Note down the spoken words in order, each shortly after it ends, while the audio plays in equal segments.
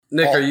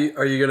Nick,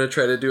 are you going to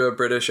try to do a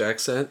British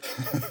accent?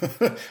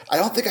 I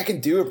don't think I can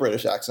do a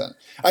British accent.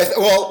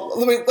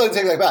 Let me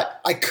take that back.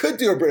 I could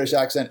do a British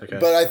accent,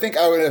 but I think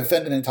I would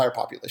offend an entire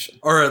population.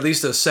 Or at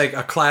least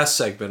a class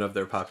segment of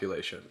their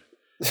population.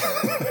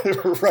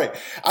 Right.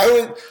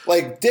 I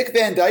would Dick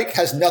Van Dyke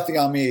has nothing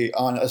on me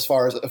as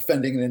far as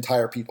offending an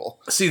entire people.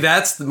 See,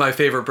 that's my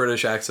favorite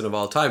British accent of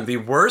all time. The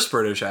worst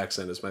British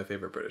accent is my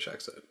favorite British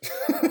accent.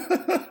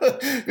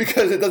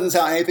 Because it doesn't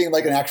sound anything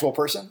like an actual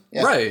person.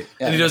 Yeah. Right.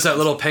 Yeah, and he does that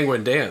little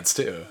penguin dance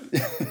too.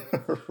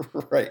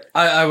 Right.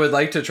 I would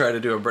like to try to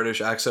do a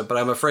British accent, but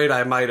I'm afraid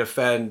I might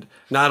offend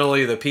not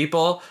only the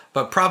people,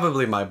 but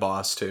probably my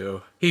boss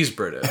too. He's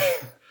British.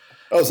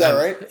 Oh, is that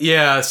right?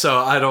 Yeah, so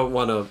I don't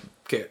want to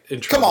get in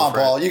trouble. Come on,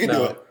 Paul. You can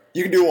do it.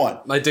 You can do one.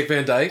 My Dick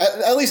Van Dyke?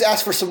 At least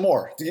ask for some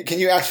more. Can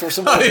you ask for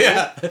some more? Oh,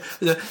 yeah.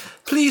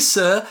 Please,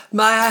 sir,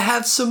 may I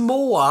have some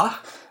more?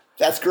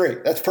 That's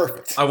great. That's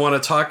perfect. I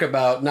want to talk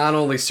about not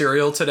only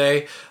cereal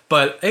today,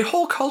 but a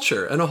whole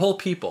culture and a whole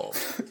people.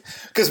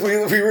 Because we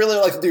really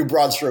like to do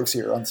broad strokes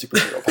here on Super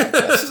Cereal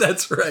Podcast.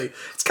 That's right.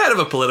 It's kind of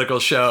a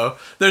political show.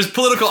 There's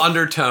political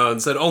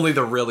undertones that only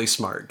the really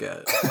smart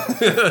get.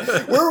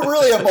 We're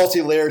really a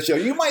multi-layered show.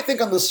 You might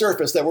think on the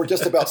surface that we're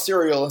just about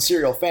cereal and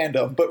cereal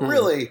fandom, but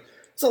really,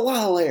 it's a lot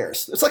of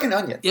layers. It's like an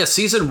onion. Yeah,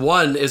 season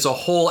 1 is a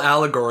whole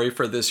allegory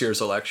for this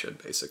year's election,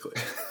 basically.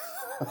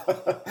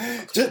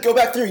 Just go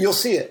back through. You'll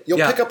see it. You'll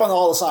pick up on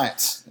all the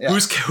science. Yeah.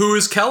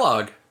 Who's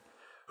Kellogg?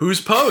 Who's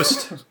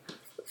Post?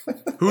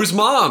 Who's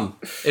Mom?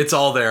 It's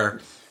all there.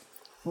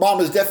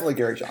 Mom is definitely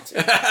Gary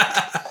Johnson.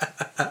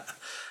 I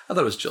thought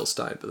it was Jill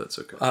Stein, but that's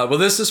okay. Well,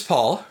 this is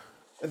Paul.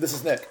 And this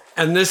is Nick.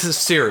 And this is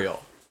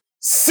Cereal.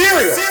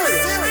 Cereal!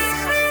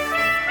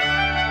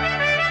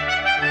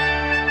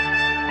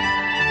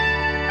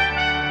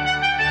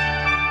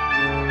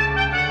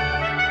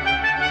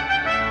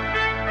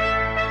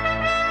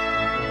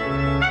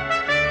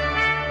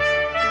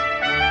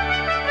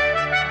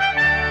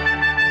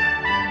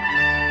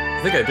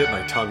 I think I bit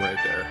my tongue right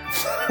there.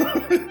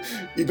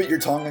 You bit your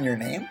tongue on your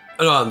name?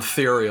 No, on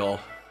Cereal.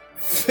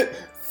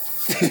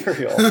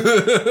 Cereal.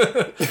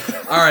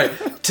 All right.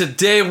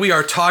 Today we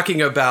are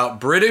talking about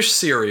British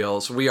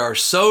cereals. We are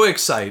so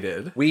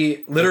excited.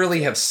 We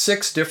literally have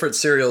 6 different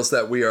cereals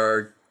that we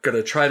are going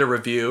to try to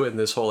review in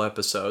this whole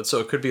episode. So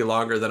it could be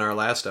longer than our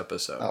last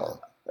episode. Oh,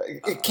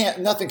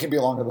 nothing can be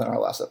longer than our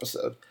last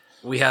episode.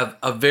 We have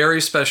a very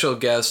special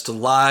guest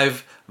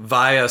live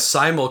via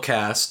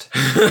simulcast.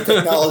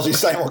 Technology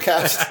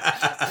simulcast.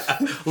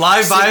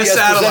 Live via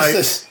satellite.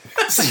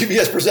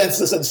 CBS presents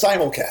this in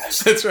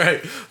simulcast. That's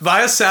right.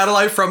 Via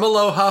satellite from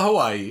Aloha,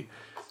 Hawaii.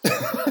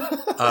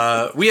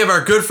 We have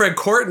our good friend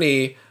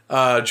Courtney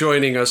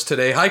joining us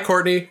today. Hi,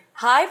 Courtney.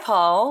 Hi,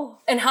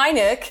 Paul. And hi,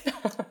 Nick.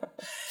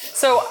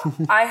 So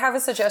I have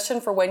a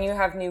suggestion for when you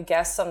have new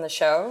guests on the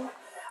show.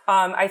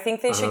 I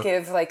think they should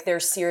give their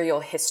cereal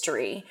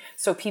history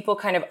so people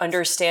kind of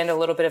understand a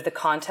little bit of the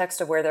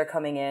context of where they're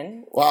coming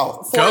in.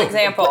 Wow. For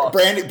example,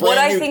 brand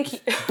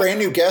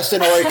new guest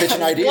and already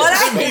pitching ideas.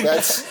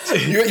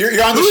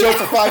 You're on the show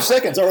for 5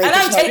 seconds already. And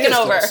I'm taking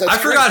over. I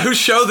forgot whose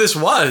show this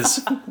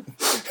was.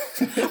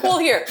 Well,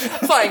 here,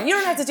 fine. You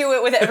don't have to do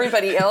it with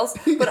everybody else.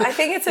 But I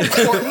think it's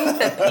important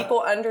that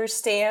people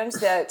understand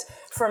that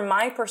from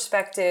my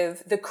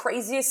perspective, the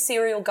craziest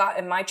cereal got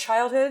in my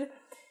childhood,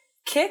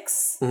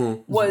 Kix,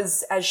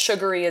 was as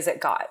sugary as it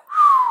got.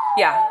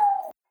 Yeah.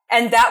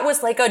 And that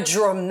was like a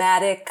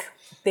dramatic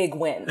big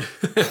win.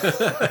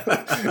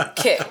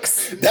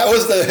 Kix. That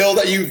was the hill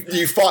that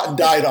you fought and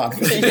died on.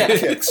 Yeah.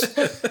 Kix.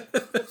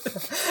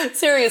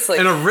 Seriously.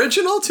 An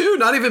original too?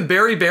 Not even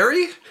Berry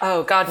Berry?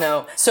 Oh, God,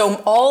 no. So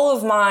all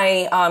of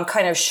my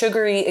kind of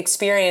sugary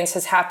experience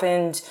has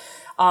happened.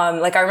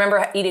 I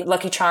remember eating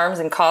Lucky Charms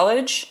in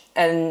college,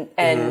 and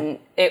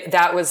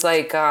that was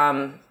like,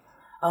 oh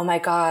my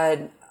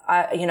God,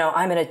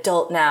 I'm an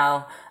adult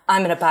now.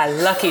 I'm going to buy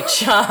Lucky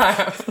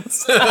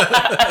Charms.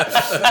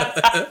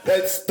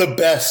 That's the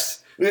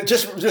best.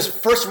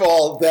 Just first of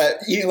all, that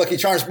eating Lucky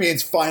Charms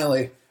means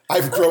finally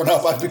I've grown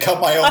up. I've become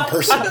my own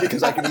person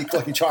because I can eat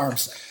Lucky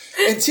Charms.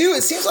 And 2,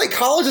 it seems like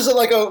college is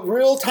like a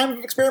real time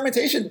of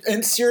experimentation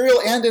in cereal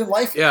and in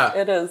life. Yeah.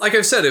 It is. Like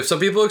I've said, if some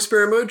people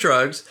experiment with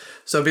drugs,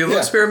 some people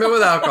experiment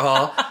with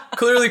alcohol.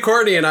 Clearly,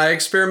 Courtney and I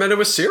experimented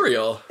with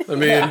cereal. I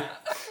mean...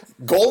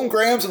 Golden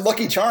Grams and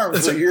Lucky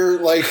Charms for your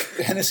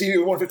Hennessy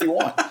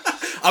 151.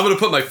 I'm going to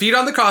put my feet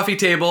on the coffee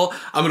table.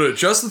 I'm going to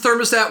adjust the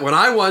thermostat when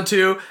I want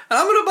to. And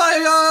I'm going to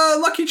buy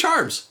Lucky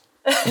Charms.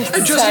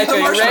 And just eat the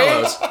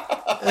marshmallows.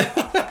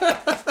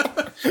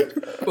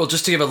 Right? Well,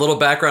 just to give a little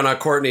background on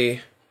Courtney.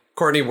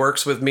 Courtney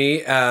works with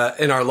me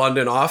in our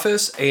London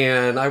office.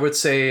 And I would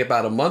say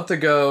about a month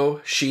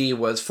ago, she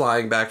was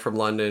flying back from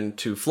London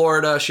to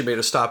Florida. She made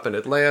a stop in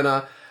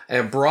Atlanta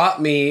and brought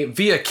me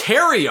via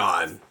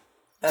carry-on.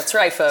 That's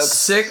right, folks.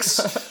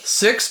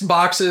 Six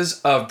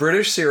boxes of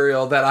British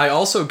cereal that I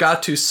also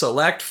got to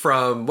select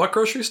from what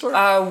grocery store?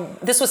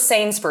 This was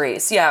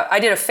Sainsbury's. Yeah, I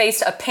did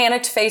a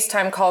panicked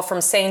FaceTime call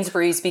from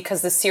Sainsbury's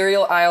because the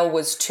cereal aisle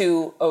was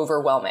too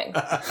overwhelming.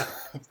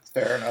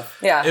 Fair enough.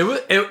 Yeah.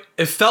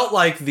 It felt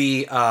like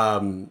the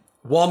Walmart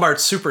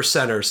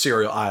Supercenter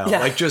cereal aisle,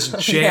 like just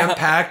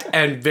jam-packed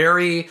and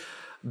very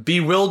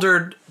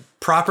bewildered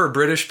proper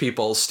British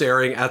people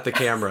staring at the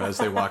camera as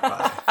they walk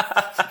by.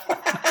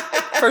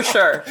 For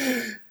sure.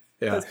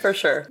 Yeah. That's for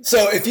sure.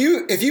 So if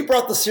you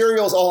brought the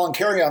cereals all on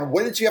carry-on,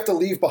 what did you have to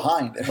leave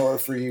behind in order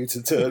for you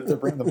to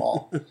bring them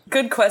all?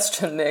 Good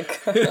question,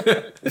 Nick.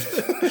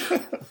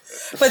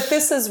 But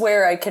this is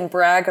where I can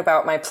brag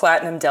about my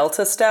Platinum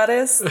Delta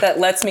status that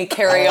lets me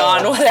carry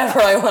on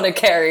whatever I want to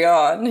carry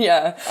on.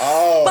 Yeah.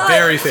 Oh, but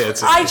very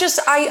fancy.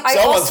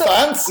 Someone's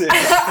fancy.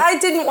 I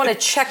didn't want to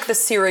check the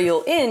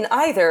cereal in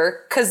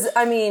either, because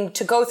I mean,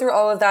 to go through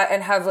all of that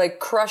and have like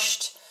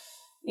crushed,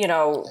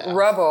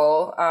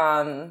 rubble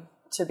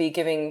to be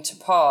giving to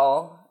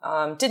Paul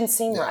didn't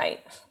seem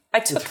right. I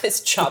took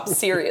this job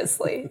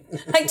seriously.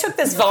 I took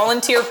this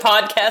volunteer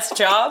podcast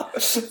job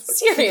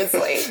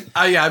seriously.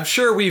 I'm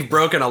sure we've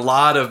broken a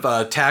lot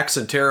of tax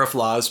and tariff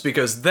laws,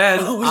 because then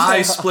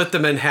I split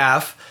them in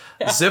half,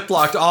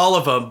 Ziplocked all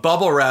of them,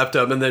 bubble wrapped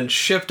them, and then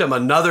shipped them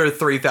another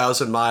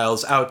 3,000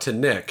 miles out to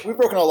Nick. We've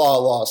broken a lot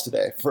of laws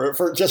today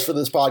for just for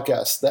this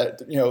podcast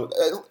that,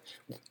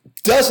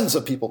 dozens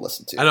of people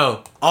listen to. I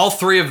know. All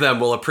three of them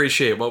will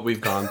appreciate what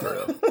we've gone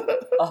through.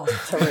 All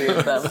three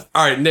of them.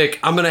 All right, Nick,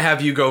 I'm going to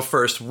have you go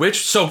first. We've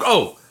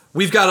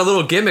got a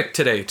little gimmick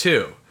today,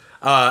 too.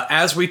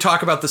 As we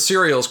talk about the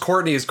cereals,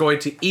 Courtney is going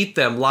to eat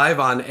them live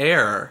on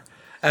air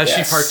as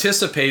she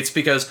participates,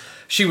 because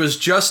she was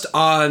just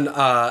on,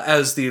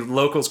 as the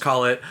locals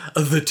call it,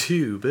 the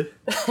tube,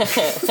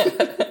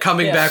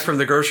 coming back from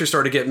the grocery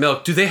store to get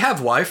milk. Do they have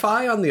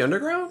Wi-Fi on the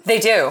underground? They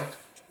do.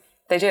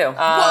 They do.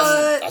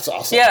 What? That's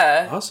awesome.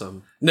 Yeah.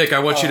 Awesome. Nick, I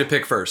want you to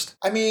pick first.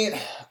 I mean,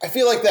 I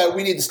feel like that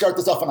we need to start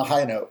this off on a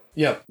high note.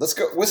 Yep. Let's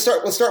go. Let's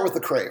start with the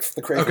Krave.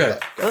 The Krave. Okay.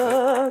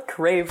 Roulette.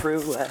 Krave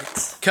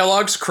Roulette.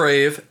 Kellogg's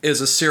Krave is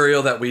a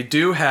cereal that we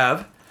do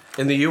have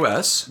in the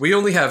U.S. We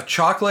only have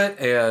chocolate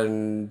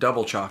and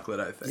double chocolate,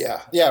 I think.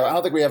 Yeah. I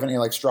don't think we have any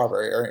like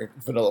strawberry or any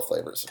vanilla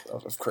flavors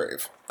of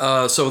Krave.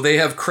 So they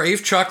have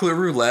Krave Chocolate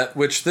Roulette,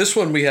 which this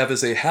one we have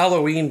is a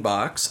Halloween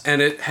box, and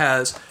it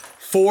has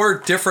 4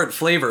 different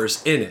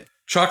flavors in it.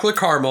 Chocolate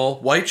caramel,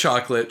 white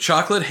chocolate,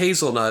 chocolate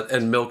hazelnut,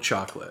 and milk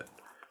chocolate.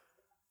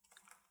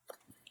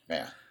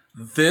 Man.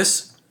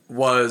 This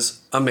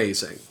was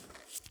amazing.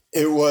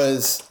 It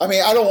was, I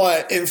mean, I don't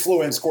want to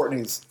influence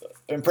Courtney's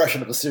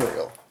impression of the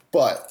cereal,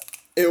 but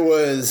it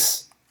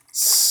was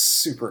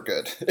super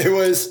good. It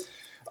was,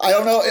 I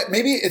don't know,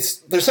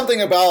 there's something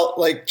about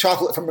like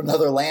chocolate from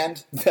another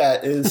land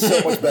that is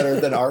so much better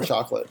than our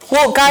chocolate.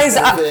 Well, guys,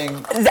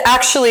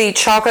 actually,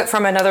 chocolate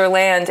from another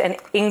land, and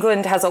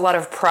England has a lot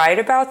of pride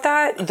about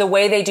that. The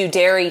way they do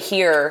dairy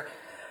here,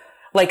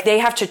 like they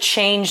have to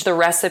change the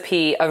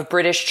recipe of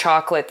British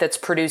chocolate that's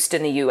produced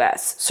in the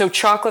US. So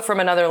chocolate from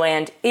another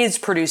land is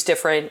produced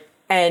different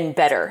and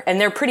better,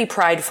 and they're pretty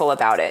prideful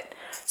about it.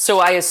 So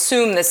I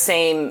assume the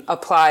same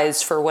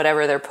applies for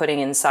whatever they're putting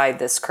inside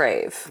this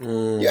Krave.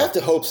 You have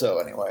to hope so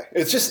anyway.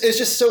 It's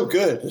just so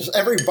good. Just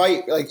every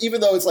bite, like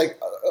even though it's like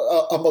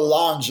a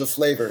melange of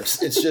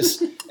flavors, it's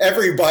just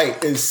every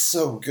bite is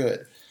so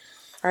good.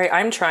 All right,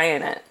 I'm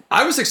trying it.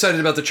 I was excited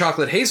about the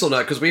chocolate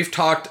hazelnut because we've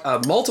talked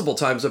multiple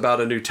times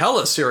about a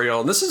Nutella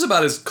cereal, and this is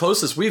about as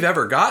close as we've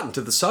ever gotten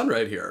to the sun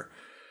right here.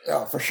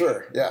 Yeah, for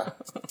sure. Yeah.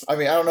 I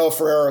mean, I don't know if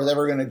Ferrero is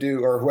ever going to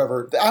do, or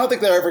whoever. I don't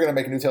think they're ever going to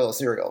make a Nutella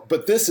cereal,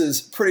 but this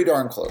is pretty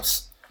darn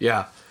close.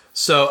 Yeah.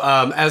 So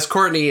as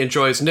Courtney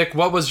enjoys, Nick,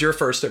 what was your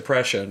first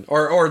impression?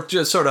 Or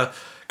just sort of,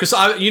 because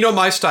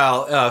my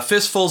style,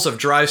 fistfuls of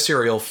dry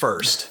cereal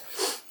first.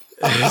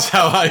 Is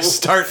how I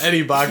start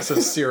any box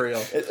of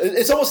cereal.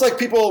 It's almost like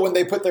people when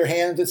they put their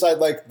hands inside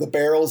like the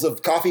barrels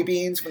of coffee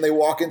beans when they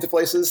walk into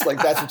places.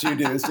 Like that's what you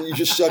do. Is you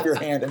just shove your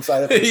hand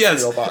inside of the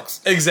cereal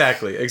box.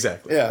 Exactly.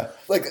 Yeah.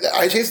 Like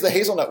I tasted the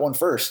hazelnut one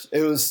first.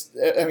 It was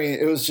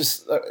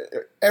just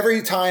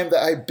every time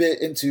that I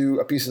bit into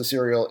a piece of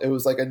cereal, it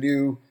was like a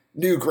new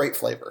great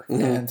flavor.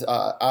 Mm-hmm.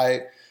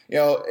 And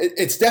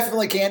it's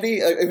definitely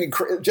candy. I mean,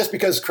 just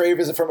because Krave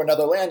isn't from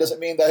another land doesn't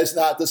mean that it's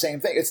not the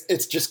same thing.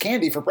 It's just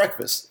candy for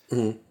breakfast,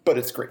 but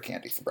it's great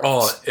candy for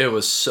breakfast. Oh, it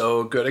was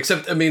so good.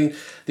 Except, I mean,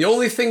 the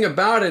only thing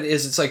about it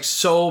is it's like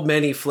so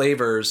many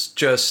flavors,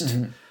 just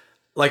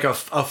like a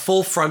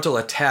full frontal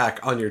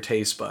attack on your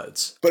taste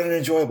buds. But an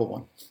enjoyable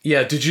one.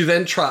 Yeah. Did you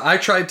then try? I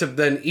tried to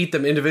then eat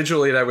them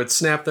individually, and I would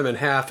snap them in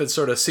half and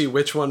sort of see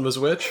which one was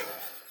which.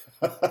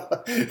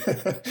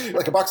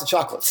 Like a box of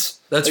chocolates.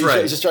 That's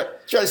right. Just try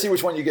to see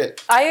which one you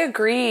get. I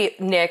agree,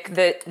 Nick,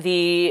 that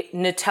the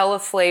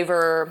Nutella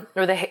flavor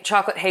or the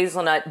chocolate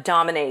hazelnut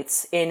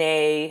dominates in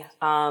a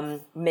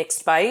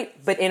mixed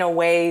bite, but in a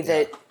way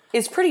that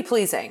is pretty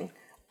pleasing.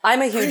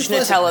 I'm a huge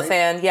Nutella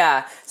fan,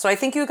 yeah. So I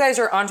think you guys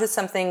are onto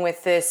something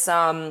with this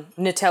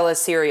Nutella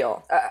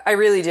cereal. I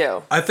really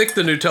do. I think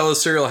the Nutella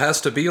cereal has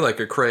to be like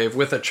a Krave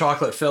with a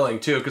chocolate filling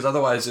too, because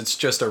otherwise it's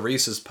just a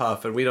Reese's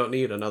Puff, and we don't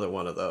need another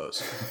one of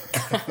those.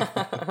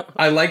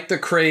 I like the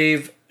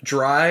Krave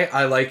dry.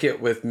 I like it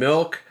with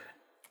milk.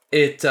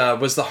 it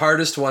was the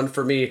hardest one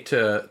for me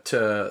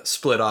to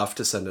split off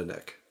to send to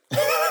Nick.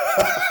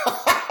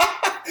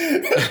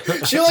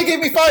 She only gave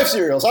me 5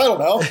 cereals. I don't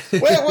know.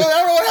 Wait, I don't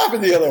know what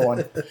happened to the other one.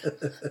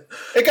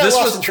 It got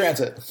lost in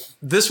transit.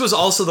 This was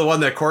also the one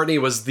that Courtney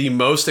was the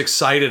most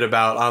excited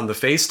about on the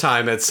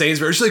FaceTime at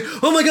Sainsbury's. She's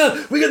like, "Oh my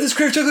god, we got this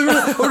Krave chocolate!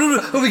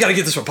 Oh, we gotta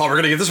get this one, Paul. We're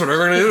gonna get this one.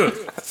 We're gonna do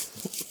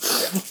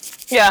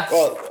it." Yeah.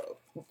 Well,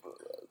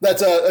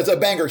 that's a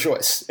banger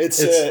choice.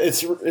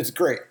 It's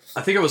great.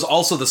 I think it was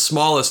also the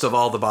smallest of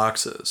all the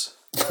boxes.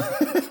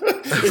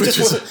 It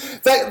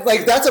just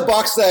that's a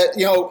box that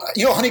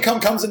honeycomb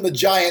comes in the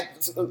giant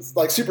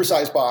like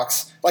supersized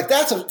box. Like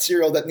that's a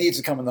cereal that needs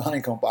to come in the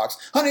honeycomb box.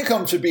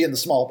 Honeycomb should be in the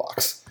small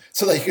box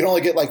so that you can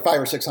only get like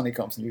 5 or 6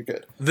 honeycombs and you're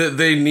good.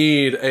 They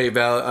need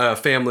a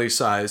family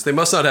size. They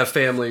must not have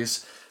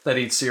families that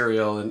eat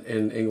cereal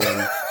in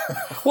England.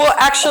 Well,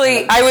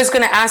 actually, I was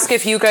going to ask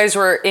if you guys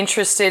were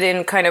interested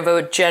in kind of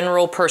a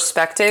general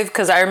perspective,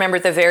 because I remember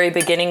at the very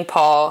beginning,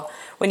 Paul,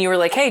 when you were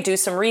like, hey, do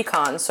some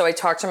recon. So I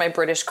talked to my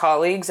British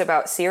colleagues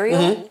about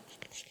cereal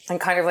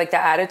and kind of like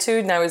the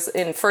attitude.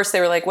 And first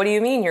they were like, what do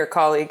you mean your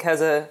colleague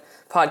has a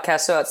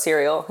podcast about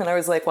cereal? And I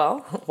was like, well,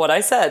 what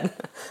I said.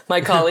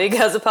 My colleague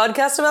has a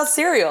podcast about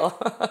cereal.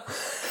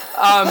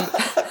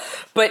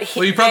 Well,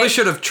 you probably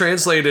should have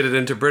translated it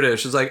into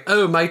British. It's like,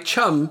 oh, my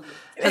chum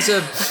has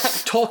a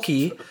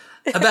talkie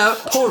about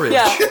porridge.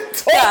 Yeah.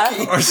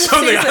 Or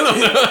something, I don't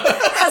know.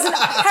 Has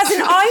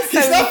an iPhone.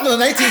 He's not from the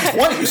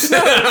 1920s.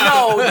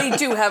 No, they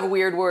do have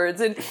weird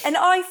words. And an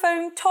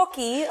iPhone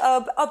talkie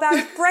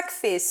about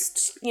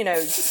breakfast. I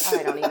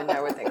don't even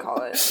know what they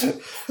call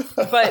it.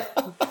 But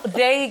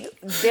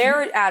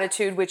their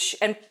attitude, which,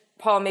 and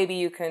Paul, maybe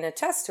you can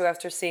attest to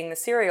after seeing the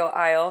cereal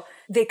aisle,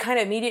 they kind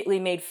of immediately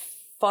made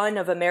fun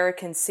of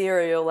American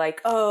cereal, like,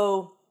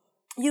 oh,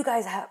 you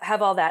guys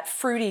have all that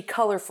fruity,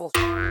 colorful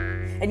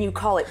and you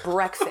call it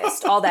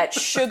breakfast, all that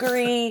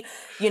sugary,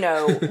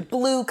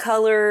 blue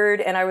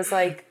colored. And I was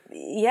like,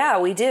 yeah,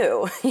 we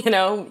do,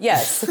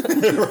 yes.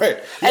 Right.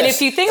 And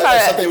if you think about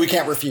it, something we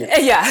can't refute.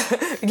 Yeah.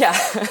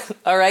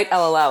 All right,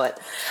 I'll allow it.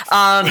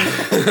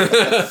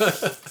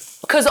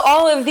 Because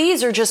all of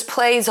these are just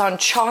plays on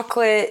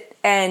chocolate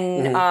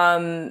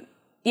and,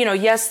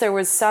 yes, there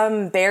was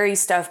some berry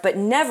stuff, but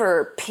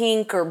never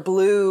pink or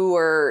blue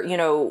or,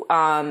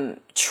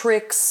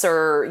 tricks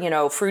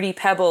or, fruity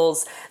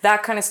pebbles,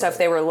 that kind of stuff.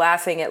 They were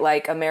laughing at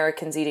like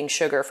Americans eating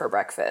sugar for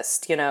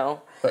breakfast,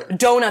 Right.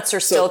 Donuts are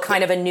still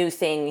kind of a new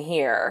thing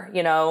here,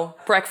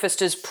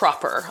 Breakfast is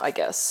proper, I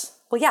guess.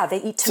 Well, yeah,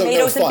 they eat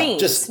tomatoes and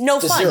beans. Just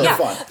fun, zero yeah.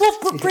 fun.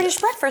 Well, British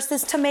breakfast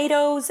is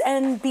tomatoes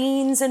and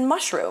beans and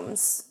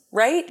mushrooms,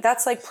 right?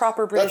 That's like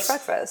proper British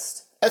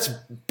breakfast. That's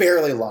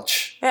barely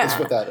lunch. Yeah. That's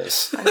what that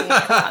is. I mean,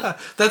 come on.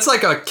 That's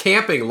like a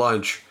camping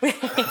lunch.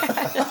 That's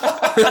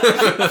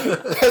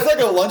like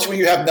a lunch when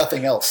you have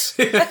nothing else.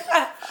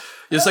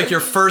 It's like your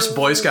first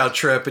Boy Scout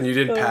trip and you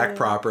didn't pack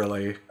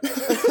properly.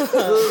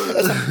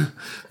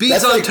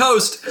 Beans on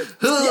toast.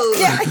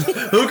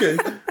 Okay.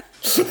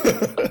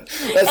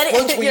 That's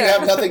lunch when you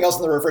have nothing else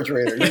in the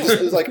refrigerator.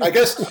 It's like, I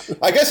guess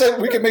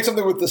we can make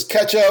something with this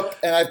ketchup,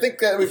 and I think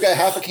that we've got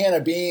half a can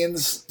of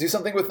beans. Do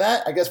something with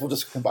that. I guess we'll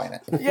just combine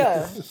it.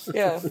 Yeah.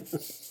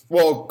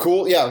 Well,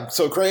 cool. Yeah.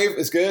 So Krave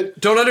is good.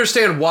 Don't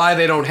understand why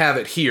they don't have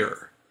it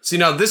here. See,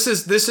 now this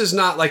is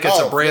not like it's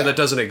a brand that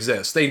doesn't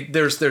exist.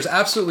 There's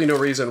absolutely no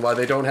reason why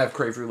they don't have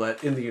Krave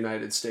Roulette in the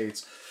United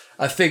States.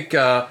 I think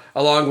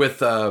along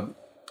with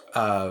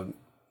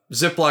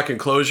Ziploc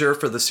enclosure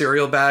for the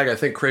cereal bag, I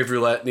think Krave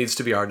Roulette needs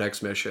to be our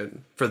next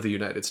mission for the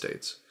United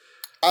States.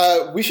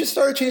 We should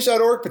start a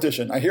change.org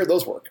petition. I hear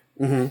those work.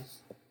 Mm-hmm.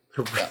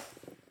 Yeah.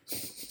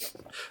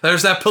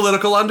 There's that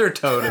political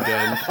undertone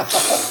again.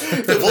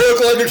 The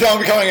political undertone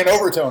becoming an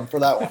overtone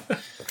for that one.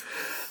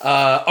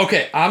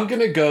 Okay, I'm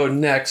going to go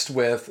next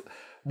with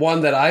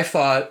one that I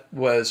thought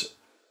was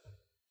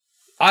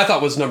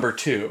number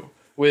 2,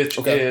 which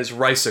is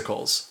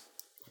Ricicles.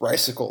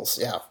 Ricicles,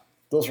 yeah.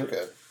 Those were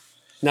good.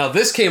 Now,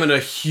 this came in a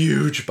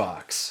huge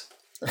box.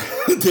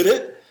 Did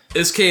it?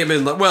 This came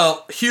in,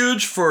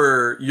 huge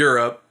for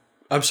Europe.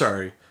 I'm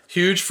sorry.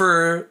 Huge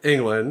for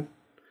England.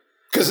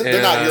 Because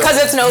they're not Europe.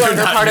 Because it's no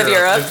longer part of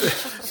Europe.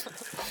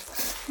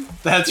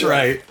 That's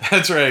right.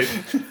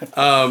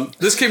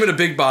 This came in a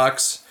big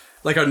box.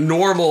 Like an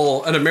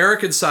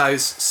American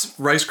size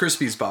Rice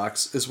Krispies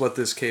box is what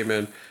this came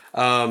in.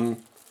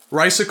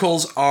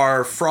 Ricicles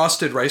are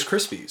frosted Rice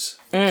Krispies.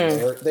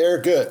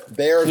 They're good.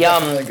 They're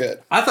definitely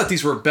good. I thought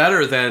these were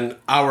better than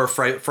our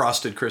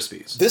frosted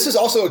Krispies. This is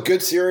also a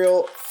good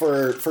cereal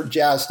for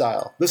jazz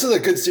style. This is a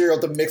good cereal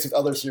to mix with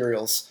other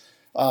cereals.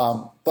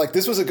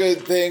 This was a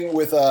good thing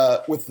with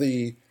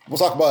the, we'll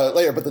talk about it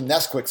later, but the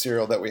Nesquik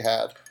cereal that we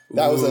had.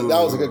 That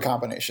was a good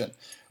combination.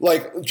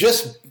 Like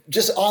just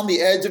on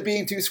the edge of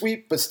being too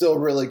sweet, but still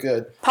really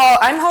good. Paul,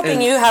 I'm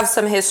hoping you have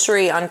some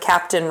history on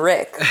Captain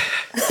Rick.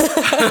 That's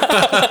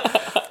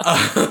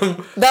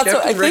Captain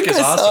what I Rick think is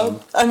awesome.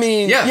 I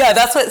mean, yeah,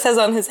 that's what it says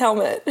on his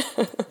helmet.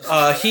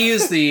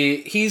 He's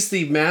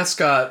the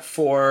mascot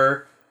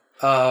for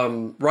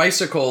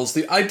Ricicles.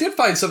 I did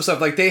find some stuff,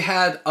 like they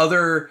had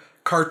other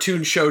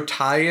cartoon show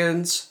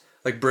tie-ins,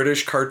 like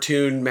British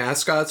cartoon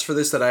mascots for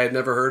this that I had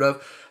never heard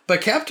of.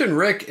 But Captain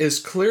Rick is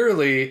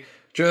clearly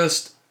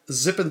just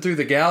zipping through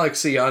the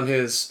galaxy on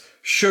his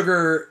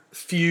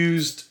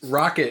sugar-fused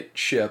rocket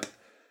ship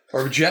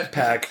or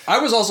jetpack. I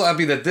was also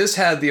happy that this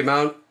had the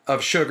amount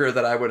of sugar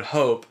that I would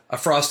hope a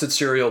frosted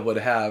cereal would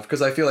have,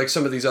 because I feel like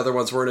some of these other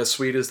ones weren't as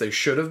sweet as they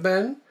should have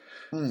been.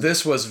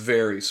 This was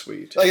very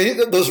sweet. Like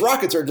those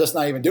rockets are just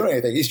not even doing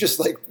anything. He's just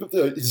like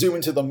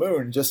zooming to the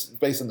moon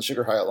just based on the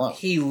sugar high alone.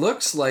 He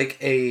looks like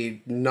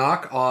a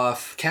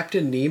knockoff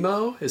Captain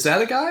Nemo. Is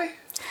that a guy?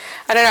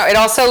 I don't know. It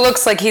also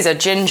looks like he's a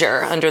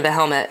ginger under the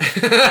helmet.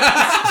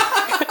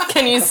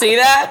 Can you see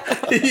that?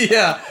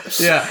 Yeah.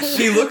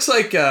 He looks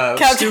like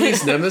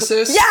Stewie's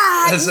nemesis.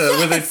 Yeah,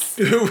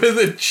 with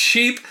a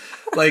cheap,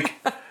 like,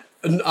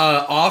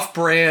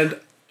 off-brand,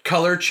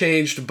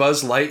 color-changed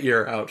Buzz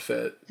Lightyear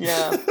outfit.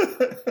 Yeah.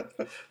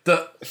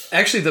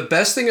 The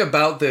best thing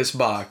about this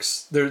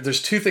box,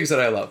 there's two things that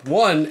I love.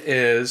 One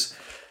is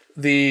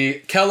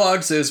the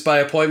Kellogg's is by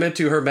appointment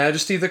to Her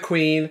Majesty the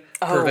Queen,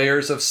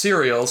 purveyors of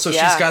cereal. So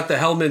she's got the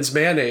Hellman's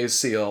mayonnaise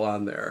seal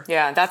on there.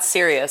 Yeah, that's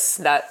serious,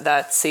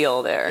 that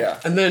seal there. Yeah.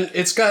 And then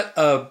it's got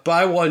a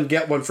buy one,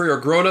 get one free, or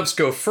grown-ups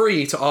go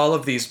free to all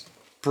of these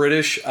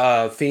British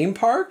theme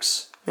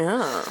parks.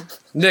 Yeah.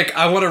 Nick,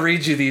 I want to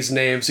read you these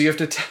names. You have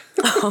to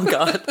Oh,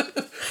 God.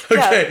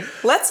 Okay. Yeah,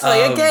 let's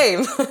play a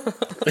game.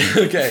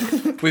 Okay.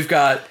 We've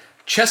got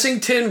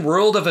Chessington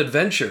World of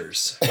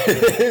Adventures.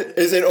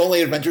 Is it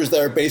only adventures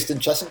that are based in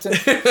Chessington?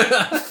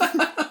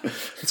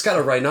 It's got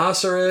a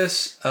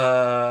rhinoceros.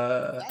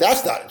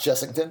 That's not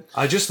Chessington.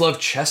 I just love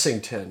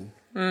Chessington.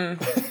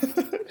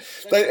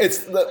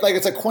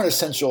 It's a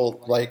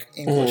quintessential like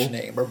English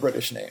name or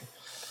British name.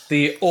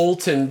 The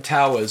Alton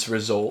Towers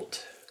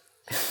Resort.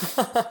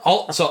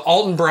 So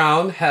Alton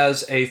Brown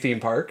has a theme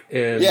park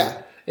in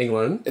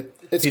England.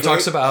 He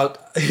talks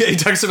about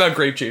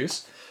grape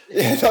juice.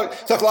 Yeah, talk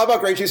a lot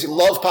about grape juice. He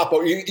loves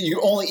popover.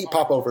 You only eat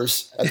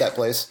popovers at that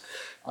place.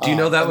 Do you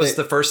know that was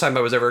the first time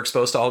I was ever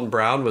exposed to Alton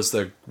Brown was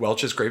the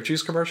Welch's grape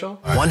juice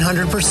commercial?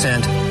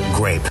 100%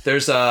 grape.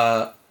 There's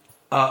a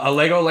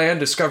Legoland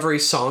Discovery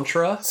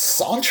Centre.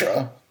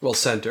 Centre? Well,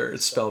 center.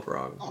 It's spelled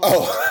wrong.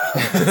 Oh.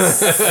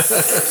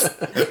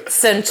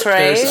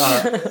 Centre.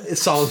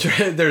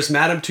 There's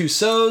Madame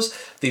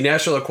Tussauds, the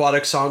National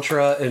Aquatic Centre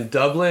in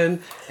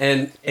Dublin,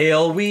 and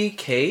Ailwee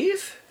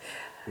Cave.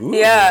 Ooh.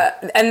 Yeah,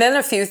 and then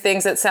a few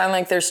things that sound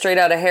like they're straight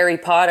out of Harry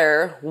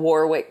Potter.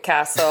 Warwick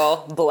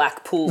Castle,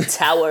 Blackpool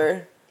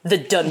Tower, the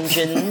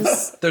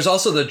dungeons. There's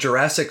also the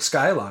Jurassic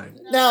Skyline.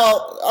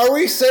 Now, are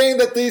we saying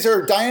that these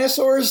are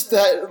dinosaurs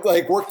that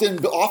like worked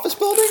in office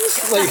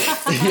buildings? Like,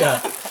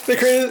 yeah, they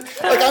created.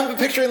 Like, I'm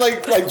picturing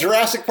like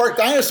Jurassic Park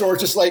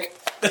dinosaurs, just like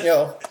in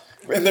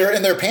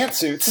their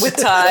pantsuits with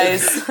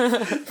ties,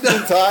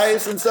 with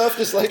ties and stuff,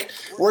 just like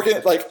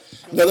working like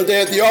another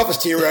day at the office,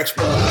 T-Rex.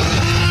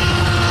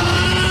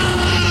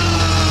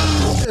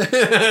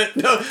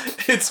 No,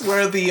 it's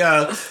where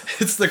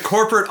it's the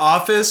corporate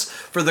office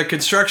for the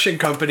construction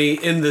company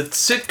in the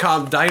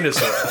sitcom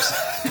Dinosaurs.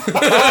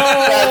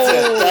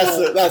 That's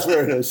it. That's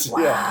where it is.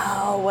 Wow,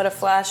 yeah. What a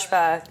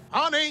flashback.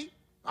 Honey,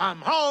 I'm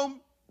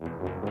home.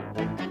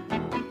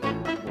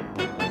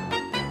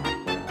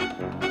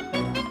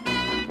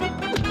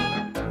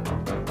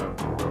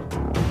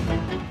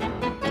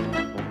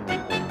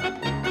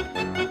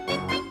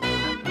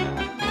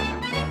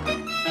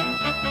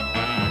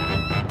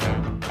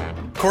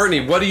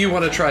 Courtney, what do you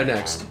want to try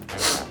next?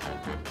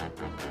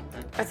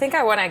 I think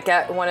I want to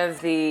get one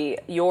of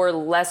your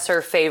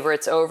lesser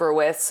favorites over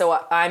with.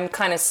 So I'm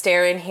kind of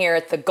staring here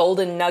at the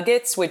golden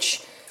nuggets,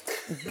 which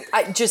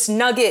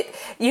nugget.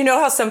 You know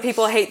how some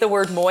people hate the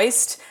word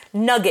moist?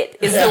 Nugget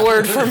is the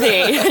word for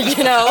me.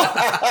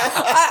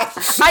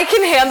 I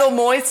can handle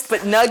moist,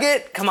 but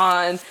nugget, come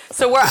on.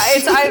 So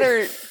it's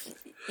either,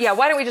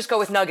 why don't we just go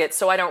with nuggets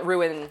so I don't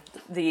ruin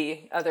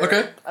the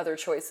other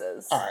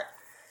choices. All right.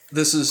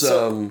 This is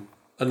a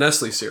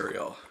Nestle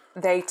cereal.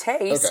 They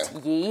taste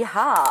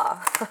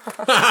yeehaw.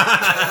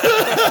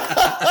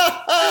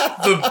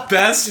 The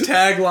best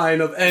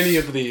tagline of any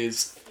of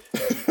these.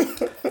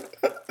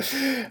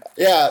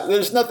 Yeah,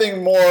 there's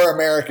nothing more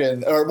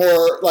American or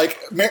more like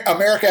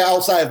America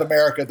outside of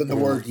America than the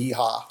word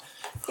yeehaw.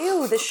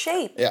 Ew, the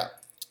shape. Yeah.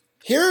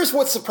 Here's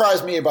what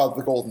surprised me about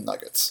the Golden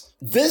Nuggets.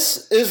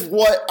 This is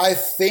what I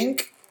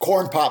think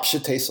Corn Pops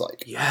should taste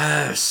like.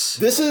 Yes.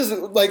 This is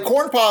like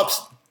Corn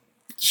Pops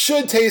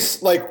should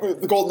taste like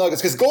the Golden Nuggets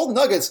because Golden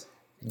Nuggets,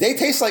 they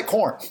taste like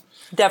corn.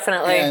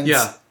 Definitely. And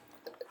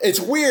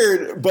it's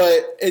weird,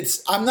 but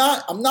I'm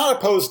not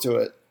opposed to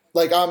it.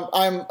 Like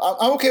I'm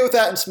okay with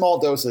that in small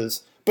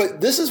doses.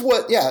 But this is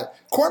what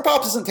Corn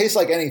Pops doesn't taste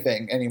like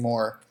anything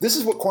anymore. This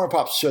is what Corn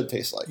Pops should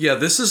taste like. Yeah,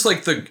 this is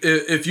like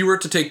if you were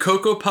to take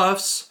Cocoa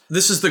Puffs,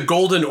 this is the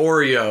golden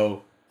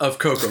Oreo of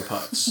Cocoa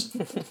Puffs.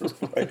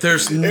 Right.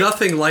 There's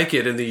nothing like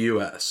it in the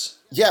US.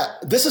 Yeah,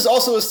 this is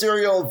also a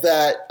cereal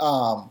that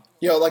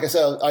like I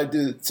said, I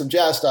did some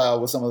jazz style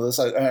with some of this.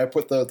 I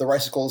put the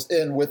Ricicles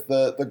in with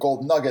the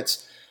golden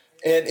nuggets,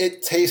 and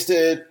it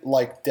tasted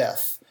like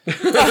death.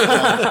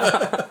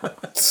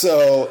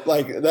 So,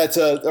 like, that's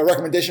a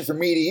recommendation from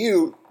me to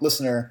you,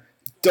 listener.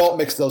 Don't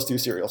mix those two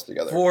cereals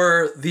together.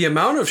 For the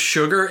amount of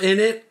sugar in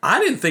it, I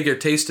didn't think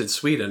it tasted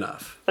sweet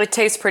enough. It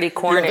tastes pretty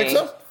corny. You don't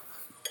think so?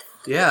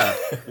 Yeah.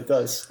 It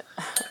does.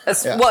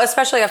 Well,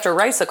 especially after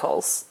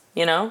Ricicles,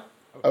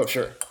 Oh,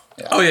 sure.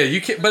 Yeah. Oh, yeah, you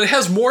can, but it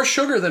has more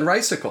sugar than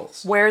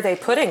Ricicles. Where are they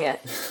putting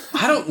it?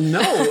 I don't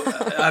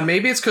know.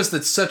 Maybe it's because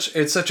it's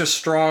such a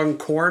strong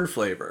corn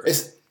flavor.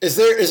 Is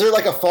there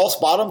like a false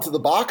bottom to the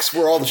box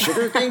where all the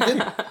sugar is being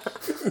hidden?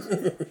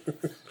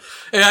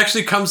 It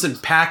actually comes in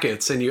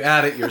packets, and you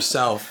add it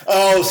yourself.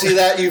 Oh, see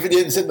that? You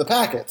didn't sit in the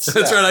packets.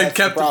 That's right. I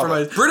kept it for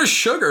my British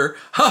sugar.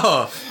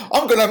 Oh.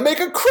 I'm going to make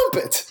a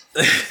crumpet.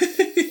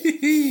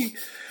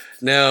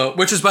 No,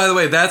 which is, by the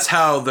way, that's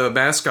how the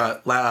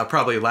mascot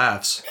probably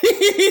laughs.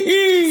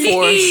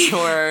 For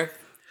sure.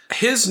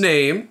 His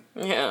name.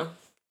 Yeah.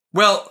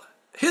 Well,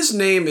 his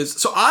name is.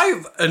 So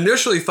I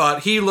initially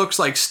thought he looks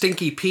like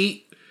Stinky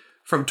Pete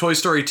from Toy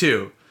Story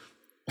 2.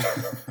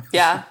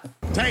 Yeah.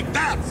 Take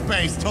that,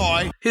 space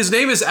toy. His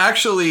name is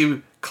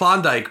actually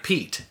Klondike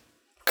Pete.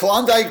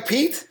 Klondike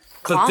Pete?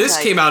 But this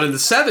came out in the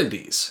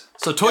 70s.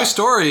 So Toy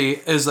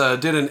Story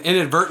did an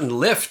inadvertent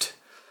lift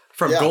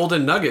from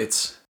Golden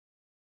Nuggets.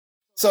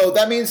 So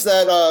that means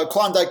that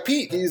Klondike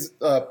Pete, he's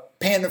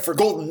paying for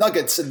golden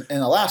nuggets in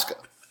Alaska.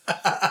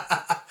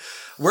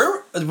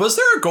 Was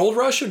there a gold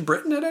rush in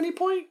Britain at any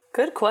point?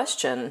 Good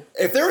question.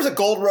 If there was a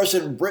gold rush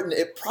in Britain,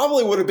 it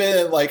probably would have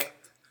been in like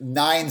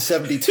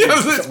 972.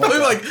 It's probably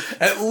like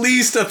at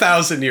least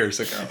 1,000 years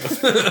ago.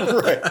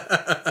 Right.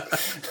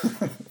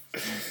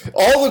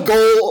 All the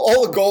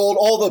gold,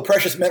 all the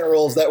precious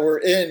minerals that were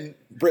in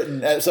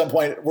Britain at some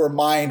point were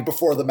mined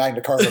before the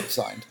Magna Carta was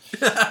signed.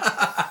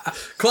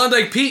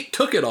 Klondike Pete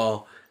took it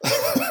all.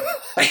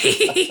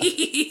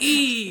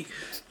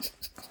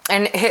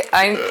 And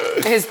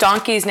his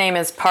donkey's name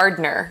is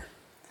Pardner,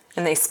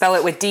 and they spell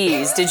it with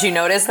D's. Did you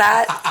notice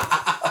that?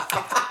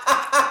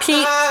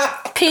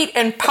 Pete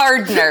and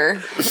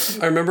Pardner.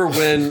 I remember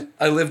when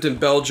I lived in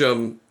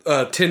Belgium,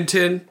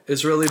 Tintin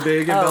is really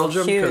big in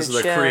Belgium because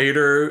the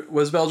creator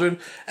was Belgian.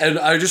 And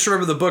I just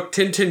remember the book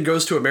Tintin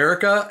Goes to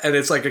America, and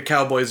it's like a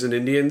cowboys and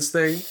Indians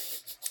thing.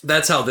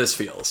 That's how this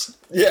feels.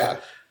 Yeah.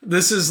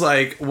 This is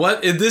like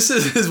what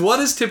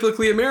is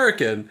typically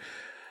American,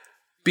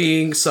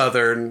 being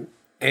Southern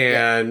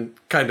and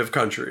kind of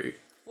country.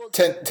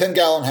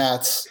 10-gallon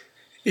hats.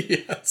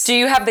 Yes. Do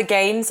you have the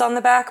gains on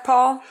the back,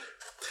 Paul?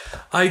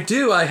 I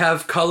do. I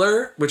have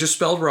color, which is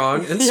spelled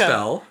wrong, and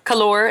spell.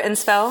 Color and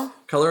spell.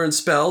 Color and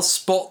spell.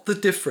 Spot the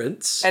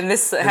difference. And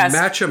this has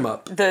match them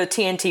up. The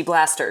TNT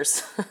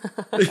blasters.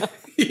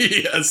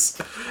 Yes.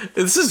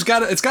 It's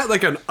got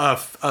like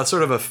a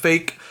sort of a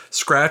fake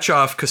scratch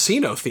off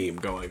casino theme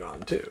going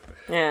on too.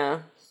 Yeah.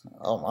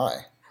 Oh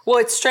my. Well,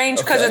 it's strange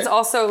because it's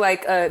also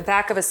like a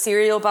back of a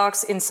cereal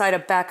box inside a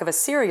back of a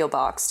cereal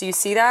box. Do you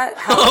see that?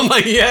 Oh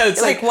my, yeah.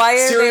 It's like why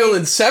are Cereal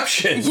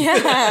Inception.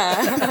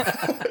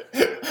 Yeah.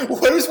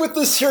 What is with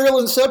the Cereal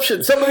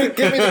Inception? Somebody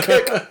give me the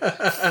kick.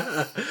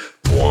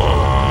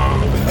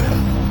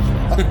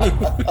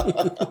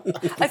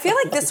 I feel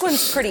like this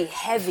one's pretty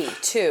heavy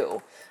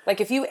too.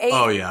 Like if you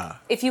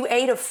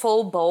ate a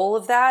full bowl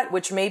of that,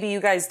 which maybe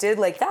you guys did,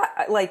 like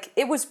that, like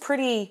it was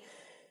pretty.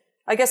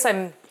 I guess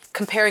I'm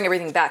comparing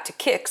everything back to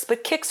Kix,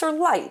 but Kix are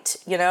light,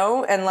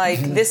 and like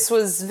this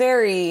was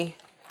very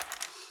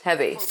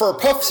heavy for a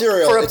puff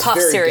cereal. For a puff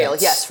cereal,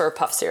 dense. yes, for a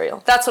puff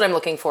cereal. That's what I'm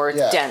looking for.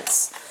 Yeah.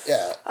 Dense.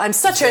 Yeah. I'm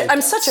such a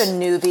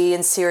newbie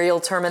in cereal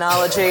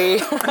terminology.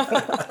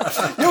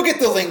 You'll get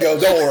the lingo.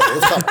 Don't worry.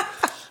 It's coming.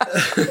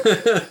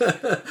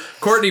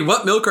 Courtney,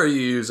 what milk are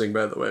you using,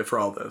 by the way, for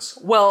all this?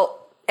 Well,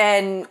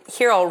 and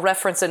here I'll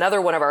reference another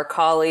one of our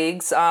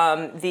colleagues,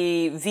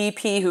 the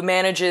VP who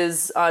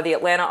manages the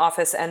Atlanta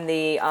office and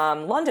the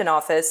London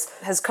office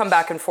has come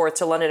back and forth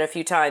to London a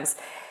few times.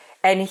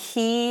 And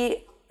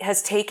he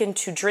has taken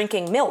to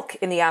drinking milk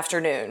in the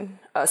afternoon.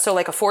 So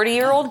like a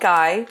 40-year-old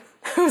guy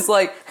he's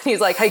like,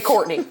 hey,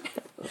 Courtney,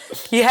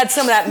 you had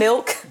some of that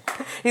milk?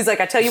 He's like,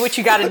 I tell you what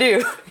you got to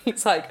do.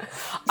 He's like,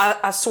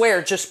 I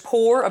swear, just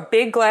pour a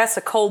big glass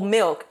of cold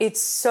milk.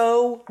 It's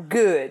so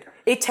good.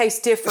 It tastes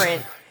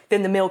different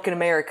than the milk in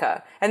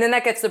America. And then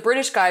that gets the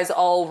British guys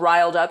all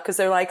riled up because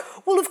they're like,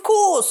 well, of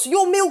course,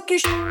 your milk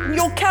is,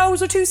 your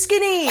cows are too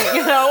skinny,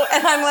 And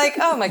I'm like,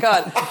 oh my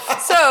God.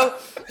 So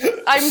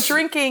I'm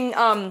drinking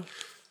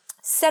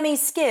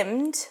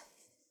semi-skimmed.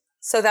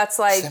 So that's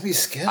like,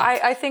 semi-skimmed?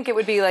 I think it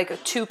would be like a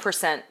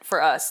 2%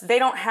 for us. They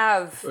don't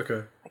have,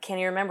 okay. I can't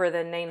even remember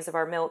the names of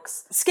our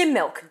milks. Skim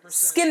milk.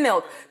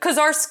 Because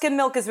our skim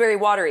milk is very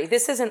watery.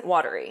 This isn't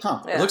watery.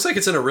 Huh. Yeah. It looks like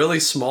it's in a really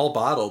small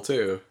bottle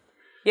too.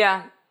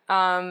 Yeah.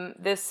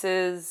 This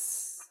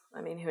is,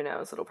 I mean, who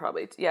knows? It'll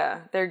probably,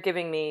 they're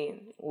giving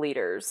me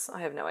liters. I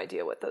have no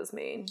idea what those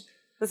mean.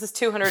 This is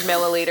 200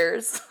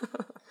 milliliters.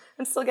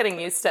 I'm still getting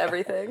used to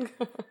everything.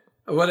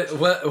 What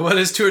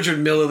is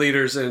 200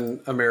 milliliters in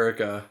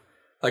America?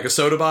 Like a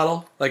soda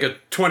bottle? Like a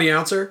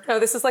 20-ouncer? No,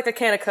 this is like a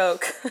can of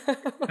Coke.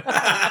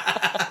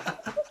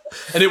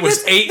 And it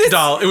was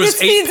 $8. It was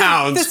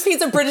 £8. This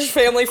feeds a British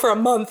family for a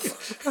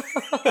month.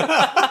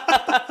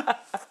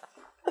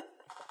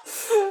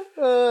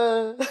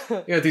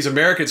 You got these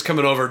Americans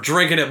coming over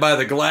drinking it by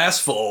the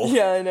glassful.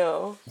 Yeah, I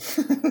know.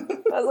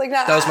 I was like,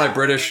 nah. That was my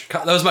British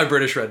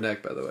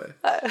redneck, by the way.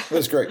 It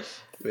was great.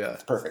 Yeah.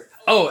 Perfect.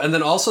 Oh, and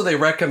then also they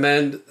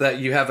recommend that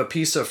you have a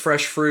piece of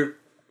fresh fruit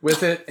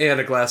with it and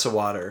a glass of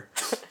water.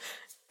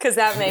 Because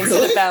that makes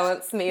it a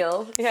balanced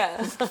meal. Yeah.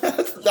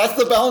 That's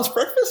the balanced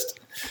breakfast?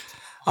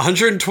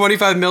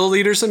 125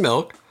 milliliters of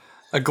milk,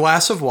 a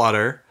glass of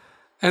water,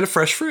 and a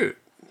fresh fruit.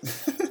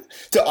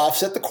 To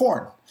offset the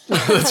corn.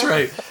 That's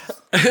right.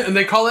 And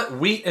they call it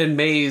wheat and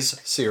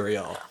maize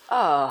cereal.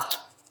 Oh.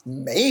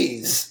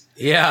 Maize?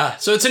 Yeah.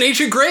 So it's an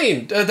ancient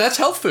grain. That's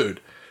health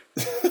food.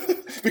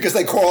 Because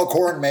they call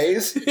corn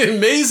maize?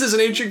 Maize is an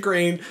ancient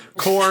grain.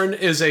 Corn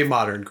is a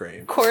modern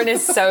grain. Corn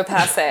is so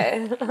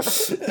passé.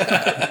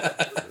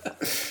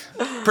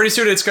 Pretty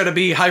soon it's going to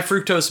be high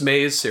fructose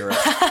maize syrup.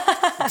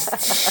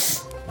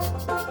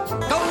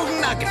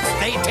 Golden nuggets,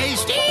 they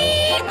tasty.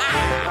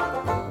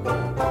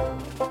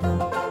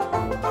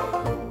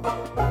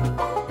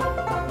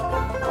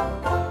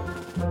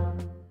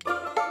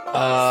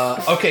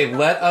 Okay,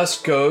 let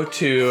us go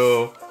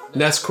to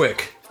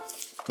Nesquik.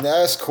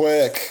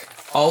 Nesquik.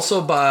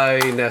 Also by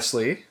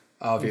Nestle,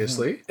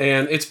 obviously. Mm-hmm.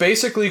 And it's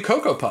basically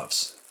Cocoa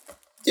Puffs.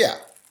 Yeah.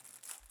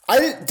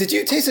 Did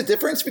you taste a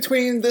difference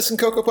between this and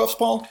Cocoa Puffs,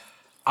 Paul?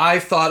 I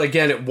thought,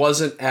 again, it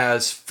wasn't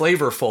as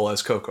flavorful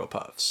as Cocoa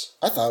Puffs.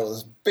 I thought it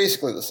was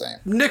basically the same.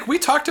 Nick, we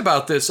talked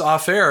about this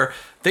off air.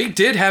 They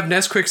did have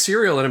Nesquik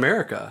cereal in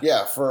America.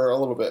 Yeah, for a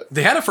little bit.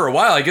 They had it for a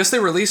while. I guess they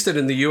released it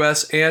in the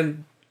US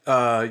and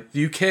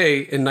UK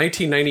in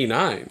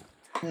 1999.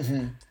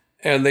 Mm-hmm.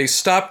 And they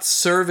stopped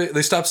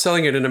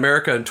selling it in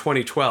America in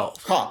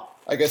 2012. Huh.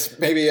 I guess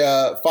maybe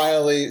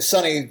finally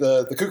Sonny,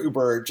 the cuckoo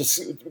bird,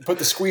 just put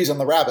the squeeze on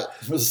the rabbit.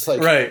 It was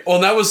like, right. Well,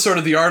 and that was sort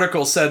of the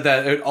article said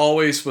that it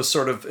always was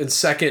sort of in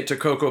second to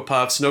Cocoa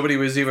Puffs. Nobody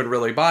was even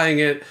really buying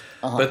it.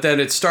 Uh-huh. But then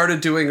it started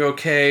doing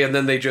okay, and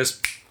then they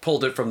just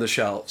pulled it from the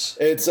shelves.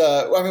 It's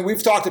I mean,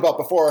 we've talked about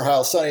before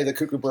how Sonny the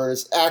cuckoo bird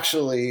is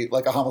actually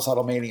like a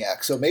homicidal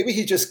maniac. So maybe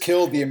he just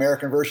killed the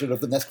American version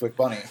of the Nesquik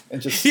bunny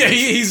and just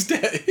he's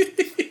dead.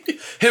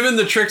 Him and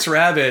the Trix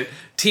rabbit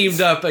teamed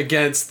up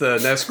against the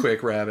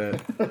Nesquik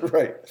rabbit.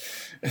 Right.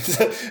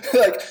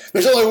 Like,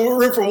 there's only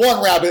room for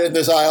one rabbit in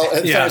this aisle,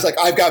 and Sonny's like,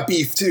 I've got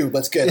beef too.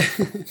 Let's get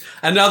it.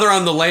 And now they're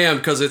on the lam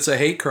because it's a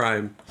hate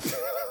crime.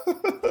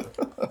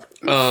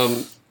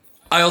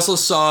 I also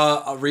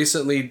saw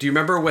recently. Do you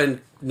remember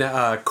when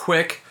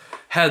Quick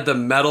had the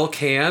metal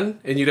can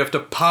and you'd have to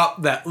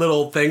pop that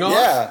little thing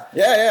off?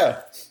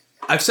 Yeah.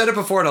 I've said it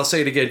before and I'll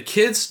say it again.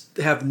 Kids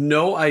have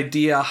no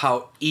idea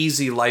how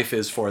easy life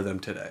is for them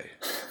today.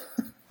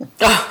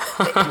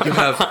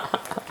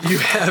 You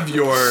have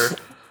your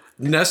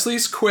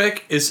Nestle's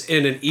Quick is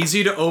in an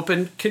easy to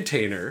open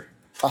container.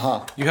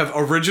 Uh-huh. You have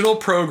original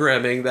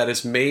programming that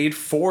is made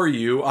for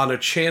you on a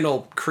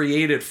channel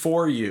created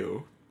for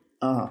you.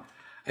 Uh-huh.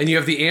 And you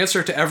have the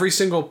answer to every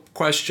single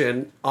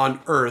question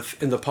on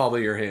Earth in the palm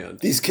of your hand.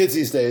 These kids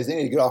these days, they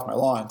need to get off my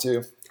lawn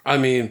too. I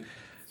mean,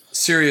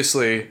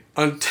 seriously.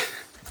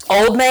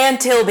 Old man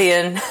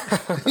Tilbian.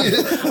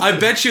 I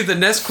bet you the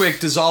Nesquik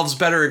dissolves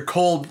better in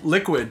cold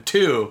liquid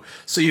too,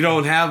 so you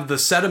don't have the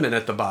sediment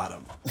at the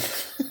bottom.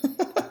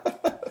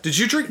 Did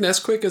you drink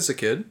Nesquik as a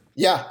kid?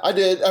 Yeah, I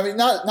did. I mean,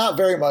 not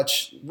very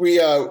much. We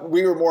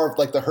were more of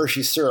like the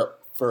Hershey syrup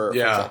for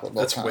chocolate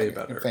milk. That's way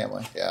better.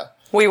 Family, yeah.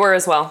 We were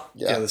as well.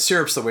 Yeah, the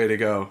syrup's the way to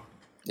go.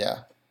 Yeah.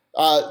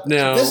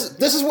 Now,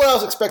 this is what I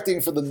was expecting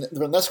for the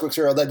Nesquik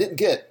cereal that I didn't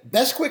get.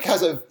 Nesquik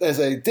has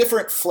a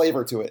different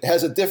flavor to it. It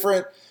has a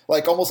different,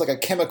 like almost like a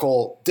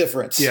chemical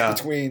difference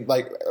between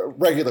like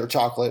regular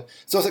chocolate.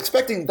 So I was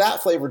expecting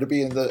that flavor to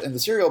be in the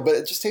cereal, but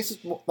it just tasted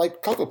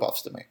like Cocoa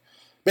Puffs to me.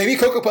 Maybe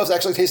Cocoa Puffs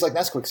actually taste like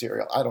Nesquik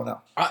cereal. I don't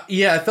know.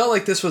 I felt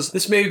like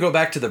this may go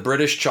back to the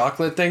British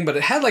chocolate thing, but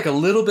it had like a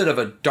little bit of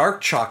a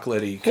dark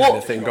chocolatey kind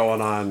of thing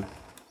going on.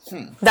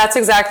 That's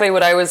exactly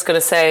what I was going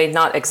to say.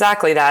 Not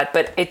exactly that,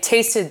 but it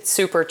tasted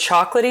super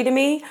chocolatey to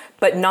me,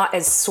 but not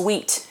as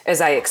sweet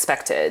as I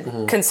expected.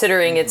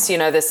 Considering it's,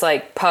 this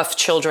like puff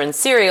children's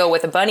cereal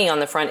with a bunny on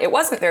the front. It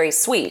wasn't very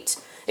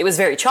sweet. It was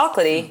very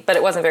chocolatey, but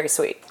it wasn't very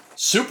sweet.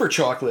 Super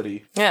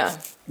chocolatey. Yeah.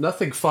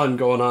 Nothing fun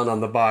going on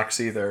the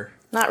box either.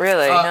 Not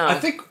really, no.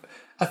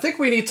 I think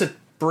we need to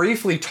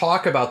briefly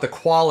talk about the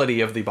quality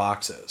of the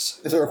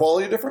boxes. Is there a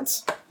quality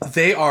difference?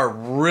 They are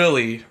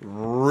really,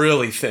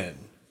 really thin.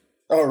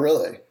 Oh,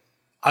 really?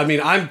 I mean,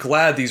 I'm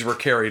glad these were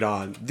carried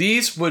on.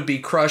 These would be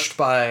crushed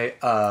by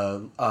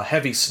a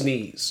heavy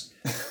sneeze.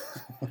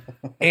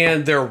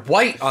 And they're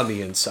white on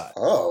the inside.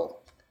 Oh.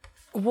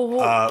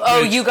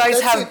 You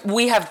guys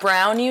we have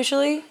brown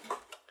usually?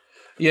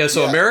 Yeah,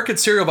 so American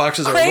cereal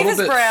boxes are a little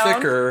bit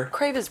thicker.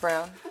 Crave is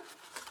brown.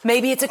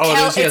 Maybe it's a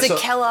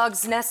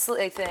Kellogg's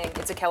Nestle thing.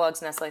 It's a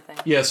Kellogg's Nestle thing.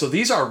 Yeah, so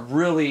these are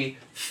really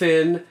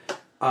thin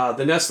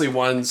the Nestle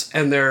ones,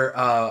 and they're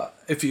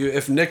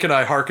if Nick and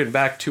I harken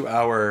back to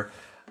our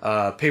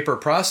paper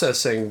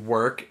processing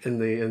work in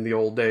the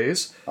old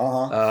days,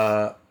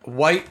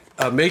 white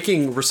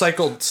making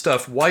recycled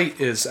stuff white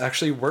is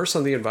actually worse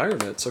on the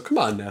environment. So come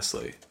on,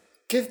 Nestle.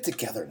 Get it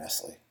together,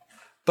 Nestle.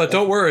 But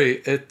don't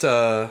worry,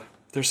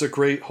 there's a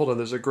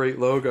great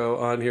logo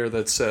on here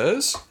that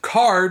says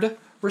Card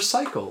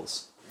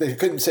Recycles. They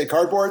couldn't say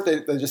cardboard.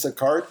 They just said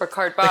card. Or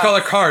card They box. call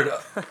it card.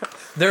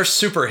 They're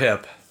super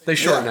hip. They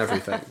shorten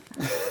everything.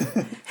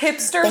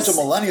 Hipsters. Bunch of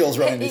millennials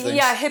running these things.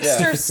 Yeah,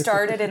 hipsters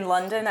started in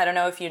London. I don't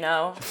know if you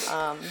know.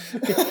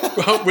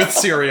 With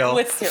cereal.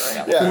 With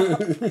cereal. Yeah.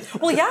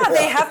 Well, yeah,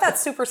 they have that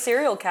super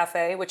cereal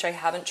cafe, which I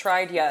haven't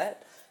tried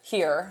yet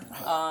here.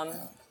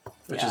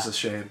 Which is a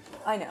shame.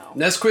 I know.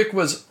 Nesquik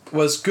was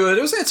good.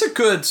 It's a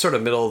good sort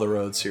of middle of the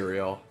road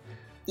cereal.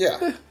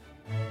 Yeah.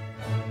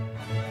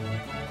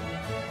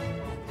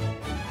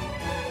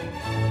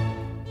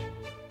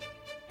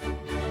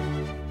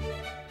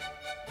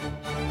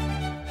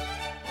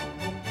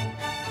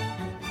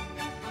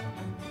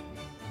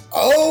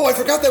 Oh, I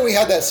forgot that we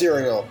had that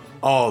cereal.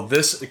 Oh,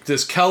 this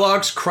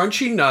Kellogg's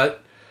Crunchy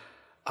Nut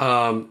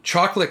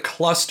chocolate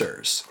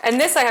clusters.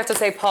 And this, I have to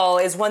say, Paul,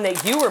 is one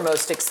that you were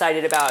most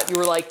excited about. You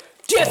were like,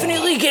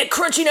 definitely get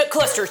Crunchy Nut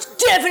clusters.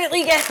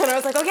 Definitely get. And I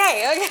was like,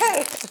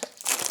 okay.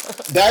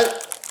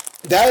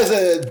 That is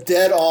a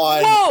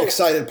dead-on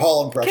excited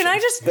Paul impression. Can I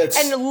just...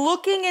 And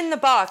looking in the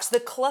box, the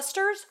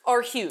clusters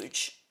are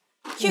huge.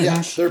 Huge.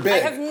 Yeah, they're big. I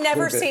have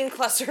never seen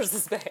clusters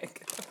this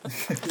big.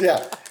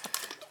 Yeah.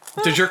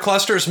 Did your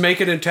clusters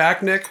make it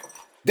intact, Nick?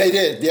 They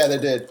did. Yeah, they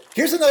did.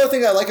 Here's another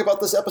thing I like about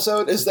this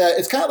episode is that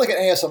it's kind of like an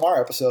ASMR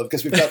episode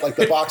because we've got like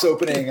the box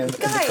opening and the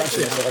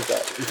crunching and stuff like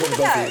that. You put them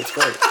both in, it's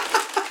great.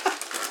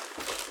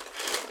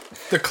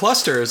 The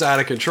cluster is out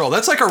of control.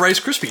 That's like a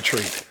Rice Krispie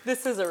treat.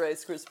 This is a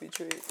Rice Krispie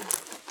treat.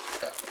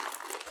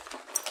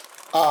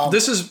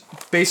 This is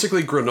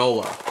basically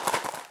granola.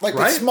 Like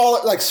right?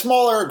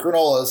 smaller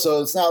granolas,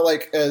 so it's not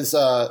like as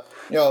I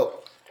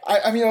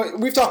mean,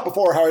 we've talked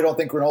before how I don't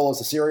think granola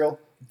is a cereal.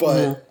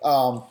 But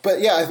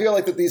yeah, I feel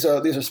like that these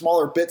are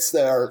smaller bits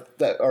that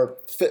are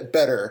fit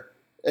better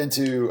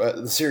into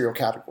the cereal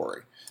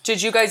category.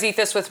 Did you guys eat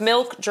this with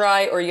milk,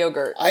 dry, or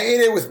yogurt? I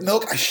ate it with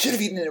milk. I should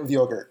have eaten it with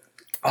yogurt.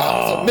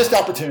 It's a missed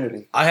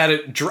opportunity. I had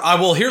it dry.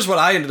 Well, here's what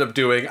I ended up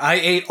doing. I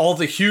ate all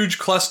the huge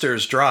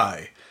clusters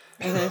dry.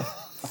 And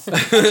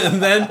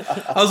then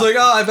I was like,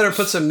 I better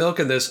put some milk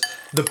in this.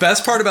 The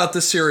best part about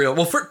this cereal,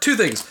 well, for two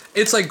things.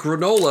 It's like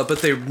granola,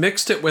 but they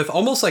mixed it with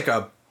almost like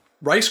a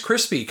Rice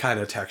Krispie kind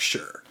of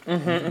texture.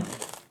 Mm-hmm.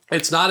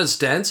 It's not as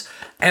dense.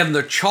 And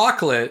the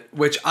chocolate,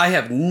 which I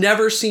have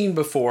never seen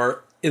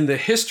before in the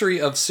history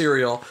of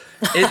cereal,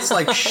 it's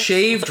like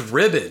shaved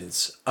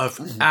ribbons of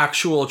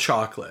actual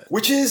chocolate.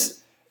 Which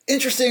is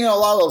interesting in a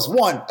lot of those.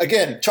 One,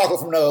 again, chocolate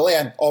from another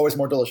land, always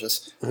more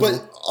delicious. Mm-hmm.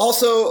 But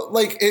also,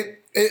 like, it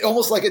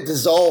almost like it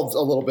dissolved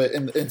a little bit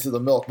into the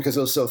milk because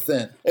it was so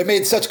thin. It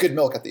made such good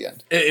milk at the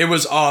end. It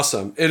was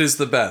awesome. It is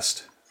the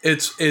best.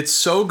 It's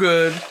so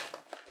good.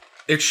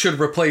 It should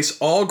replace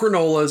all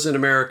granolas in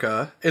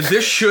America. And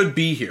this should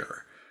be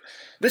here.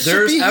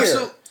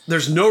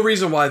 There's no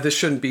reason why this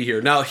shouldn't be here.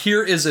 Now,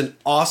 here is an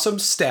awesome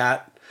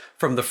stat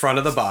from the front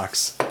of the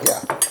box.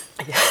 Yeah.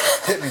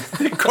 Hit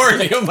me.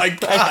 Courtney, oh my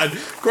God.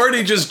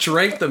 Courtney just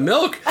drank the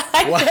milk.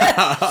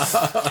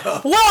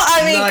 Wow. Well,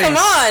 I mean, come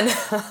on.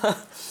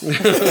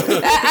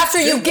 After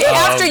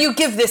you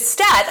give this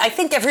stat, I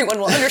think everyone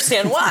will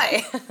understand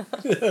why.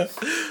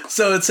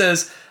 So it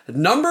says,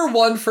 number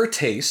 1 for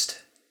taste,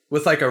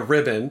 with like a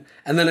ribbon,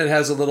 and then it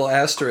has a little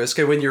asterisk,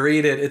 and when you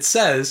read it, it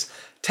says,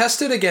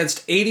 tested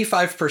against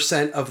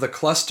 85% of the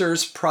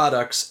cluster's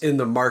products in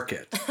the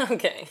market.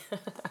 Okay.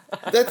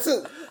 That's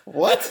a...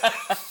 What?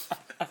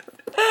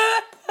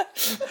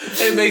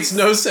 It makes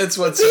no sense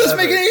whatsoever. It doesn't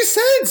make any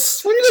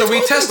sense. What are you So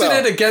we talking tested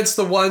about? it against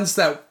the ones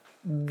that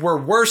were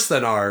worse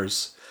than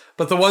ours,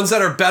 but the ones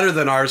that are better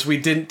than ours, we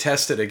didn't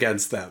test it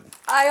against them.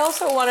 I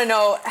also want to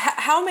know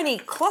how many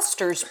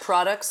clusters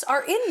products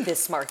are in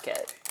this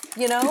market.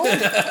 You know?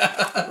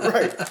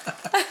 Right.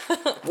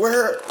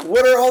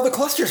 What are all the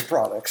clusters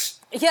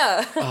products?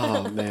 Yeah.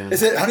 Oh, man.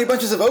 Is it Honey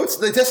Bunches of Oats?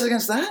 They tested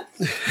against that?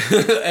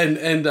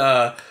 and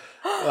I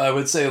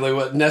would say like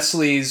what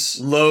Nestle's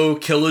low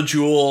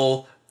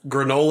kilojoule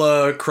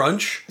granola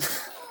crunch.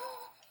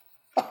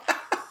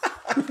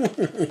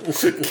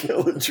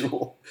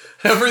 Kilojoule.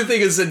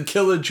 Everything is in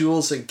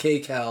kilojoules and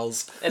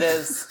kcals. It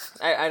is.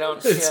 I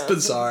don't... It's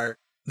bizarre.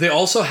 They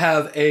also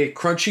have a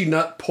crunchy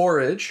nut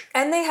porridge.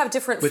 And they have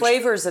different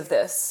flavors of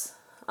this.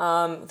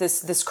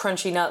 This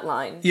crunchy nut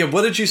line. Yeah,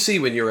 what did you see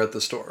when you were at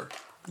the store?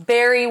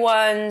 Berry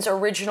ones,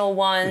 original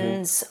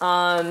ones.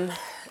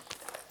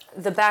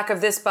 The back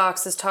of this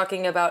box is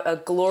talking about a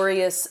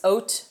glorious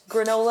oat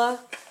granola.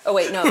 Oh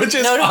wait, no. Which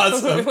is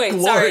awesome. Wait,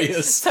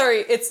 Glorious.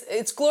 Sorry.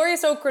 It's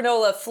glorious oat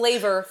granola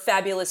flavor,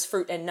 fabulous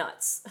fruit and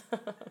nuts.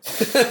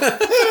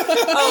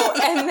 Oh,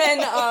 and then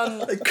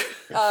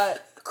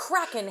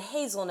Crackin'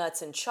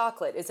 hazelnuts and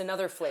chocolate is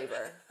another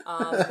flavor.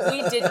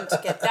 We didn't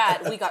get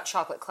that. We got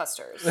chocolate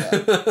clusters.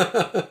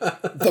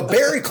 The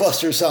berry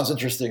cluster sounds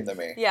interesting to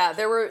me. Yeah,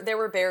 there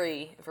were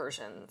berry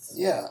versions.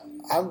 Yeah,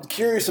 I'm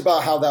curious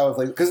about how that would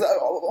play because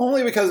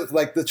only because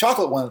like the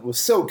chocolate one was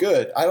so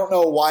good. I don't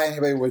know why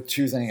anybody would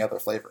choose any other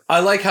flavor. I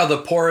like how the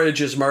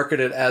porridge is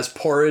marketed as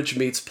porridge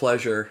meets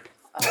pleasure.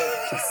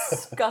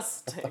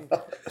 Disgusting.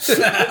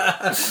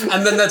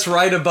 And then that's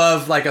right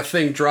above like a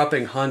thing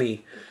dropping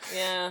honey.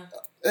 Yeah.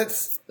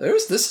 This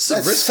is some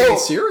risky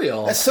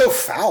cereal. That's so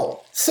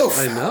foul. So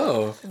foul. I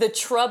know.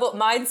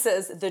 Mine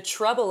says, the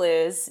trouble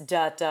is, ...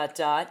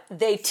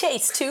 they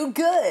taste too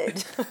good.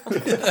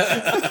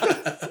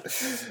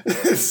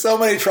 So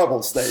many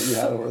troubles that you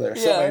have over there.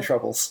 So many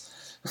troubles.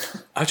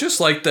 I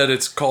just like that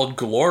it's called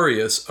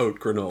Glorious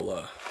Oat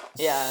Granola.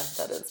 Yeah,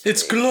 that is.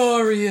 It's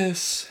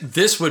glorious.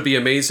 This would be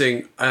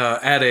amazing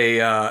at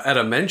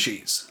a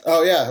Menchie's.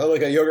 Oh yeah,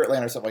 like a yogurt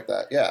land or something like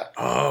that. Yeah.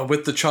 Oh,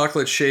 with the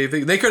chocolate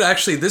shaving. They could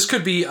actually. This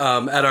could be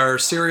at our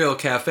cereal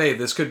cafe.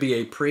 This could be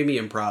a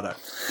premium product.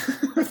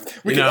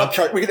 We could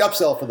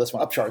upsell for this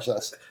one. Upcharge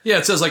us. Yeah,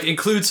 it says like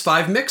includes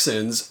 5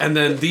 mix-ins, and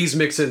then these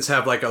mix-ins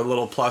have like a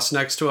little plus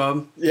next to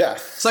them. Yeah.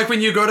 It's like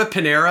when you go to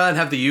Panera and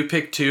have the You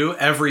Pick 2,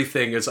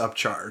 everything is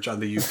upcharge on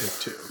the You Pick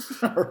 2.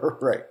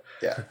 Right.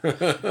 Yeah.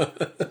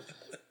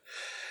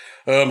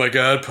 Oh my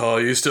God, Paul,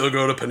 you still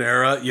go to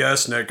Panera?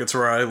 Yes, Nick, it's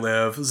where I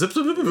live. Zip,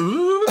 zip, zip, zip. All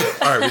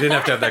right, we didn't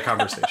have to have that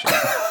conversation.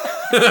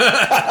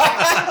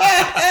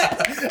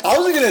 I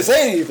wasn't going to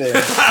say anything.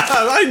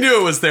 I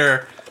knew it was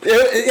there.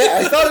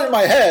 I thought it in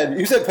my head.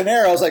 You said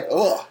Panera. I was like,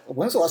 ugh,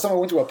 when's the last time I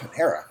went to a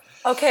Panera?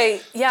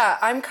 Okay, yeah,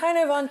 I'm kind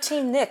of on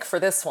Team Nick for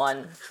this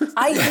one.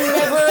 I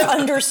never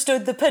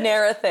understood the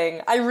Panera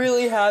thing. I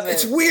really haven't.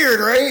 It's weird,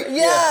 right?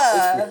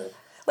 Yeah. It's weird.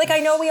 Like, I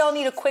know we all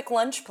need a quick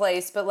lunch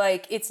place, but,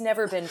 like, it's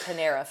never been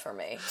Panera for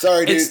me.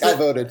 Sorry, dude. I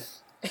voted.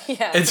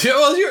 Yeah.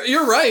 Well,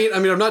 you're right. I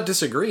mean, I'm not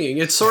disagreeing.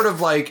 It's sort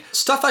of like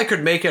stuff I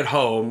could make at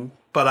home,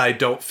 but I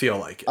don't feel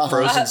like it.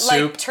 Frozen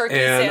soup turkey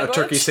and sandwich? a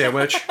turkey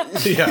sandwich.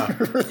 Yeah.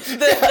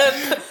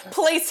 the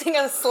placing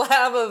a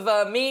slab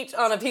of meat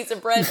on a piece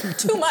of bread,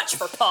 too much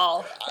for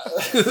Paul.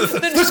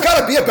 There's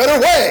got to be a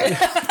better way.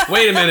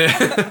 Wait a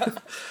minute.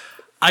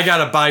 I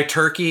gotta buy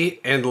turkey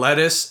and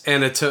lettuce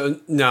and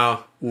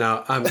no,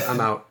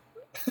 I'm out.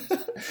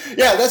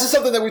 Yeah, that's just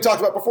something that we talked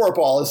about before,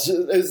 Paul, is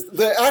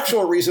the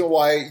actual reason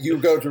why you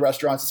go to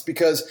restaurants is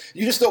because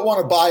you just don't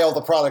want to buy all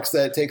the products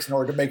that it takes in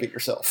order to make it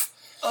yourself.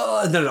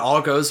 And then it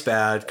all goes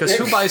bad. Because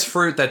who buys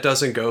fruit that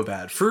doesn't go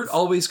bad? Fruit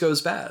always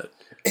goes bad.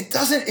 It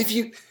doesn't if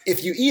you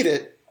eat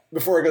it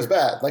before it goes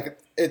bad. Like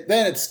it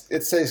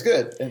tastes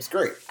good and it's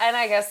great. And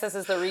I guess this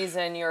is the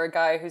reason you're a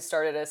guy who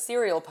started a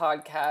cereal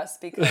podcast,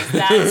 because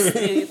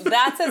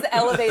that's as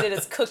elevated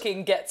as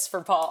cooking gets for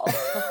Paul.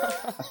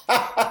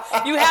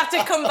 You have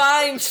to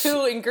combine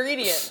 2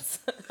 ingredients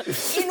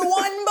in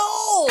one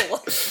bowl.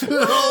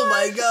 Oh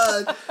my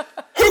God.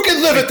 Who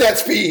can live at that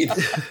speed?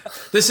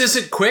 This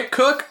isn't quick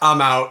cook. I'm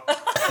out.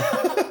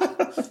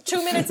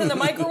 2 minutes in the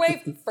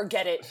microwave,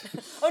 forget it.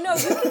 Oh no,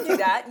 you can do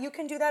that. You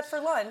can do that for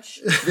lunch.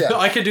 Yeah.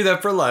 I can do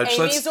that for lunch.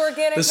 Amy's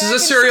organic This is mac a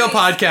cereal and cheese.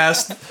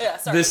 podcast. Yeah,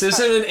 sorry. This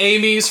isn't an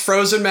Amy's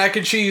frozen mac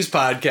and cheese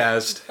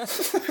podcast.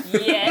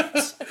 Yet.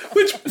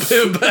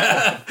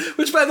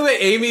 Which, by the way,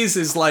 Amy's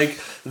is like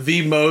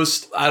the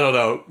most, I don't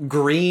know,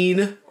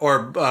 green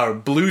or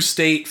blue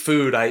state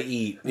food I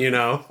eat, you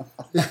know?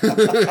 That's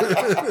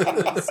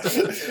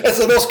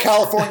the most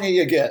California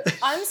you get.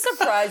 I'm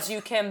surprised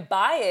you can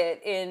buy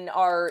it in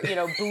our,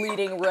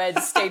 bleeding red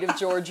state of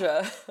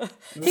Georgia.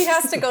 He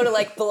has to go to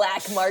like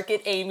black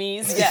market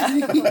Amy's. Yeah.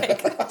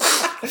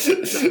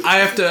 I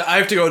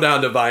have to go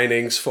down to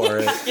Vinings for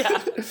it.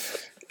 Yeah.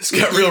 It's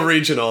got real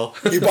regional.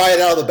 You buy it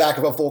out of the back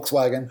of a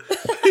Volkswagen.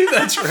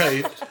 That's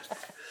right.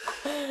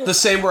 The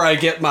same where I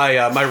get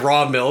my my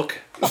raw milk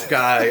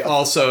guy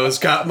also has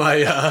got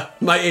my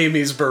my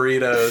Amy's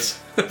burritos.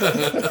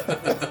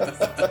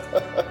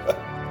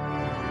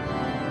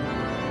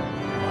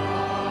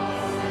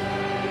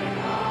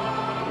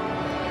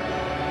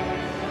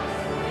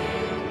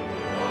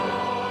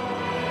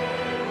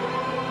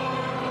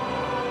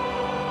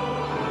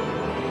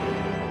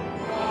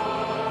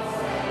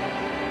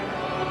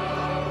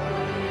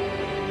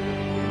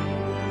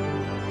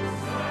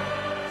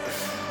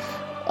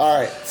 All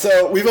right,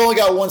 so we've only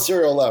got one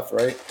cereal left,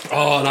 right?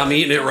 Oh, and I'm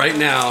eating it right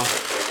now.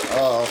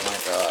 Oh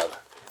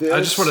my God!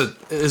 I just want to.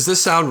 Does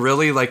this sound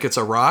really like it's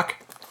a rock?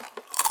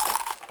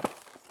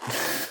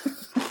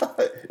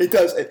 It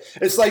does.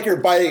 It's like you're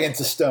biting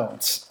into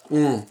stones.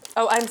 Oh,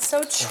 I'm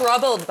so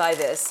troubled by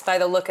this, by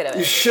the look of it.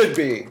 You should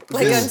be.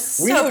 Like, I'm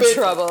so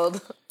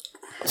troubled.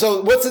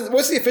 So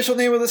what's the official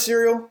name of the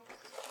cereal?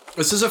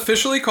 This is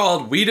officially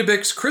called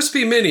Weetabix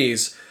Crispy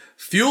Minis.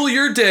 Fuel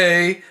your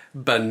day,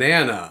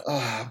 banana.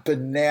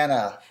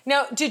 Banana.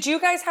 Now, did you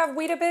guys have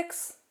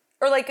Weetabix?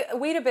 Or like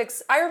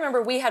Weetabix, I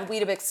remember we had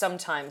Weetabix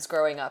sometimes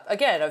growing up.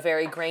 Again, a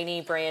very grainy,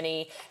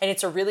 branny, and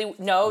it's a really,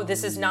 no,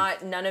 this is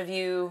not, none of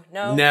you,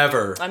 no?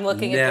 Never. I'm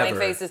looking at blank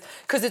faces.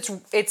 Because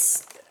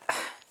it's,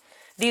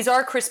 these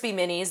are crispy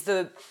minis.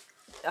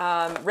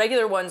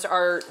 regular ones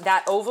are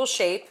that oval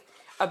shape,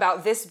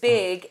 about this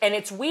big, and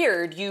it's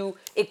weird.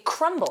 It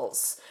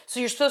crumbles. So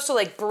you're supposed to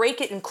like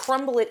break it and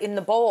crumble it in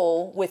the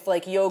bowl with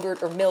like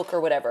yogurt or milk or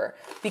whatever.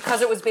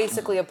 Because it was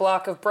basically a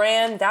block of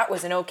bran, that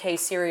was an okay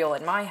cereal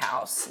in my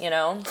house, you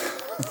know?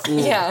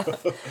 Yeah.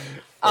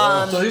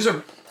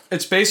 So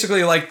it's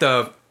basically like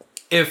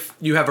if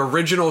you have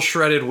original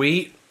shredded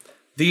wheat,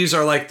 these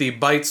are like the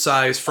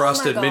bite-sized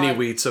frosted mini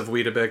wheats of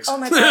Weetabix. Oh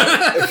my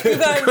God.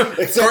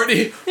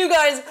 Courtney. You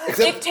guys,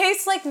 it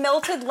tastes like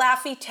melted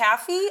Laffy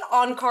Taffy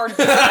on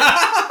cardboard.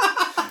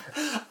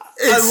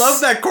 I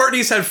love that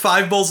Courtney's had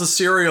 5 bowls of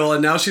cereal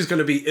and now she's going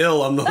to be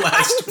ill on the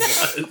last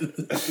one.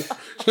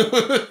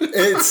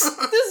 This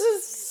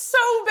is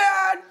so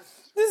bad.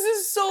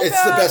 It's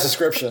the best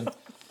description.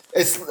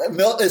 It's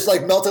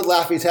like melted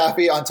Laffy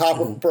Taffy on top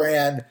of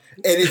bran,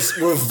 and it's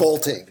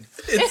revolting.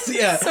 It's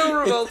so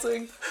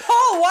revolting.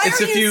 Paul, why are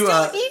you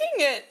still eating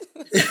it?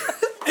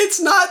 It's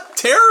not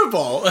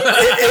terrible.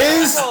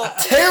 It is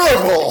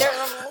terrible.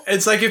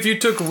 It's like if you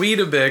took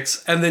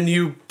Weetabix and then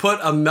you put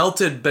a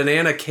melted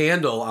banana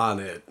candle on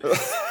it.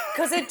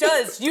 Because it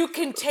does. You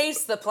can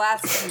taste the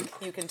plastic.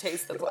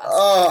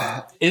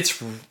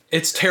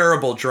 It's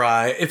terrible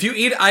dry.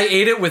 I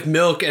ate it with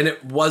milk and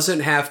it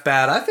wasn't half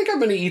bad. I think I'm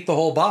going to eat the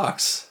whole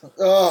box.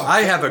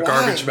 I have a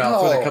garbage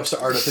mouth when it comes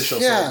to artificial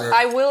flavor.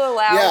 I will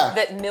allow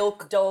that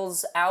milk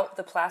dulls out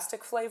the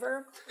plastic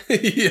flavor.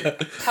 Yeah.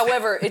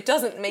 However, it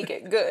doesn't make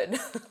it good.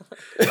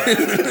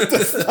 It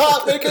does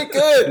not make it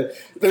good.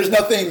 There's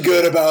nothing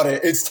good about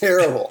it. It's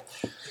terrible.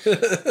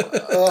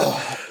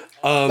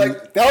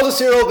 Like that was a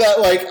cereal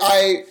that like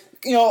I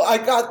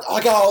got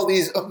all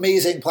these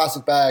amazing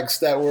plastic bags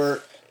that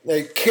were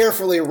like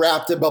carefully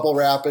wrapped in bubble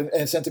wrap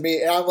and sent to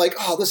me, and I'm like,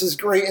 oh, this is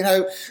great. And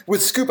I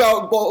would scoop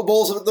out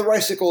bowls of the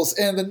Ricicles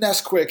and the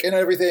Nesquik and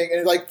everything,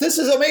 and like, this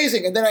is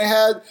amazing. And then I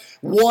had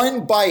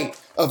one bite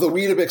of the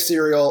Weetabix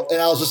cereal, and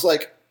I was just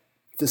like,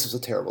 this is a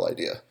terrible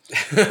idea.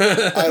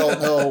 I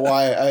don't know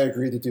why I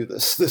agreed to do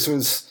this.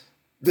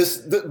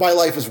 My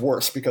life is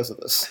worse because of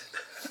this.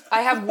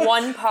 I have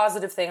one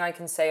positive thing I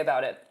can say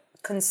about it.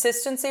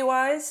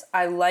 Consistency-wise,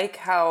 I like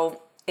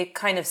how it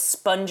kind of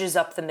sponges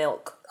up the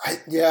milk.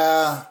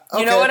 Yeah.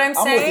 Okay. You know what I'm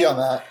saying? I'm with you on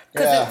that.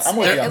 Yeah, I'm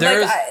with you on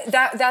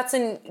that. That's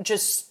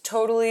just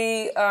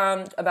totally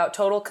about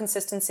total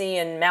consistency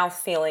and mouth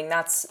feeling.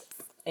 That's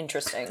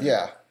interesting.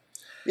 Yeah.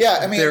 Yeah,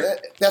 I mean,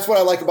 that's what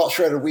I like about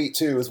shredded wheat,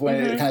 too, is when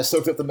it kind of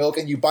soaks up the milk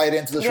and you bite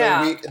into the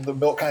shredded wheat and the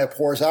milk kind of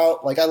pours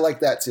out. Like, I like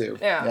that, too.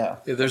 Yeah.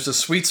 There's a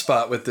sweet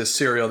spot with this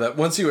cereal that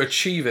once you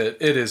achieve it,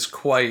 it is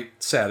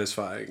quite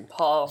satisfying.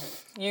 Paul,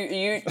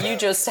 you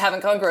just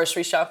haven't gone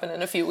grocery shopping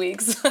in a few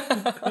weeks.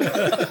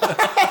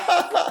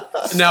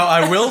 Now,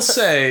 I will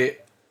say,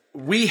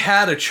 we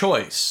had a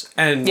choice.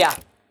 And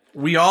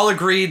we all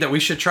agreed that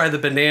we should try the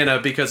banana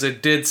because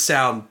it did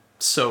sound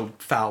so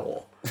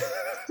foul.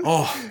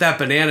 Oh, that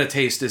banana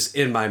taste is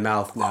in my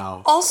mouth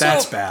now. Also,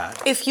 that's bad.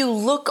 If you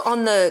look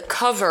on the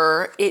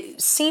cover, it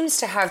seems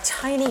to have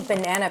tiny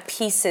banana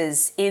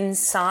pieces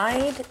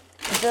inside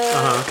the...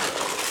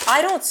 I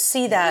don't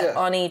see that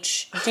on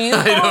each... Do you?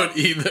 I don't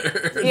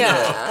either.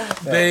 Yeah.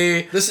 No.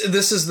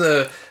 This is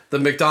the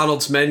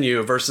McDonald's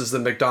menu versus the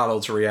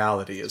McDonald's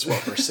reality is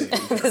what we're seeing.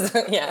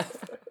 Yeah.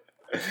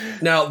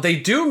 Now, they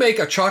do make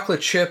a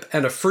chocolate chip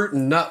and a fruit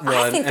and nut one.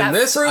 I think that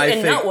fruit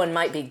and nut one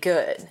might be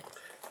good.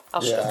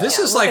 This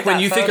is like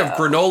when you think of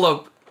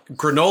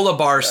granola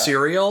bar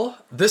cereal.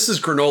 This is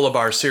granola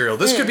bar cereal.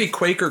 This could be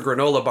Quaker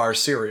granola bar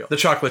cereal. The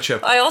chocolate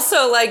chip. I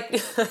also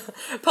like,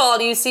 Paul,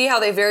 do you see how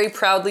they very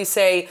proudly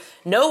say,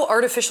 no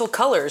artificial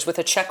colors with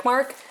a check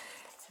mark?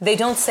 They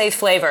don't say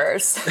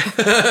flavors.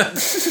 They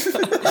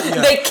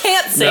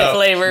can't say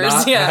flavors.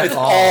 It's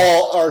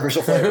all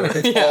artificial flavor.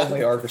 It's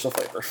only artificial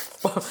flavor.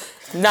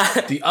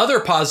 The other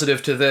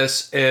positive to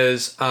this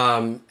is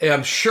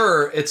I'm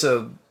sure it's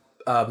a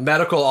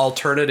medical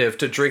alternative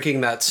to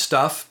drinking that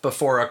stuff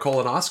before a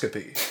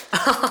colonoscopy.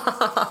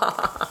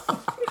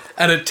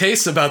 And it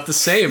tastes about the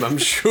same, I'm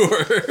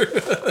sure.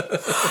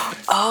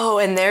 Oh,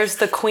 and there's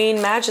the Queen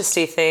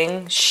Majesty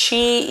thing.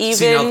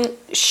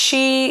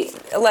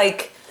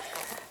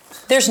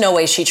 There's no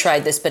way she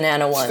tried this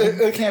banana one.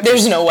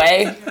 There's no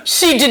way.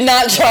 She did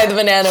not try the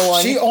banana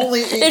one.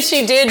 If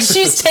she did,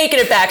 she's taking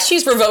it back.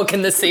 She's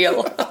revoking the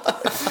seal.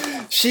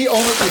 She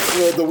only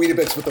eats the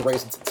Weetabix with the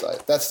raisins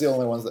inside. That's the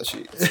only ones that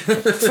she eats.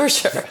 For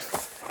sure.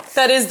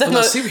 That is the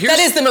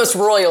most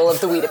royal of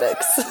the Weetabix.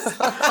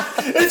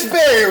 It's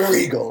very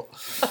regal.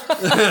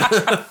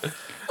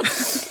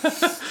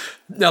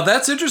 Now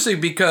that's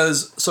interesting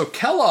because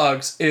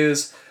Kellogg's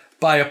is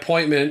by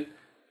appointment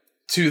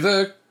to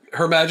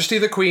Her Majesty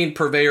the Queen,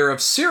 purveyor of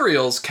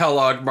cereals,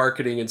 Kellogg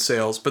Marketing and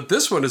Sales, but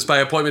this one is by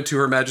appointment to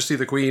Her Majesty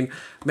the Queen,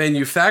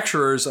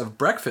 manufacturers of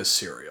breakfast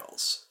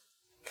cereals.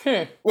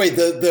 Wait,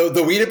 the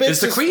Weetabix is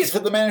the Queen is for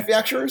the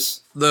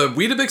manufacturers? The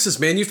Weetabix is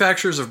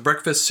manufacturers of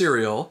breakfast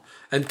cereal,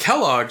 and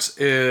Kellogg's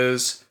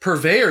is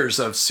purveyors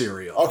of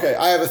cereal. Okay,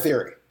 I have a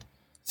theory.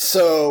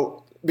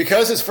 So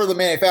because it's for the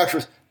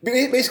manufacturers,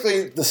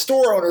 basically the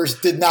store owners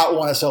did not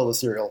want to sell the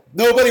cereal.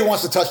 Nobody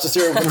wants to touch the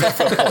cereal with a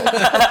 10-foot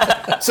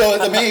pole. So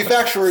the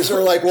manufacturers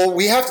are like, well,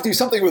 we have to do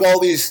something with all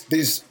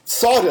these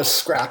sawdust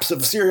scraps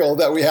of cereal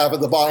that we have at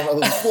the bottom of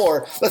the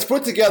floor. Let's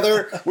put it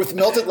together with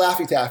melted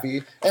Laffy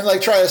Taffy and like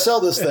try to sell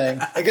this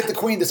thing and get the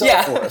queen to sell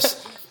it for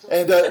us.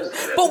 And,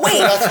 but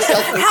wait,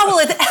 how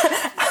will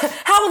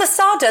the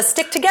sawdust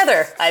stick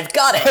together? I've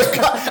got it.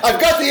 I've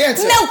got the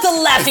answer. Melt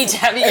the Laffy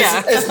Taffy.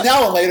 It's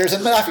now and later's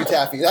and Laffy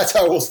Taffy. That's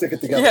how we'll stick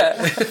it together.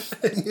 Yeah.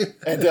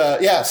 And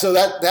so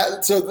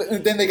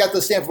then they got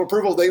the stamp of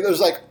approval. It was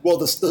like, well,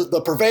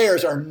 the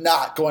purveyors are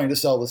not going to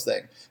sell this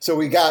thing. So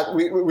we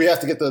have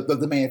to get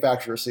the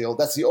manufacturer seal.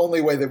 That's the only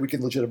way that we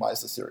can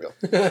legitimize the cereal.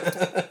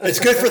 It's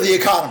good for the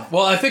economy.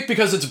 Well, I think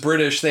because it's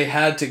British, they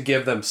had to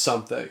give them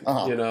something.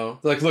 You know,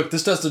 like, look,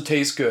 this doesn't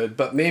taste good,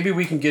 but maybe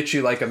we can get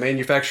you like a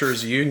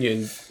manufacturers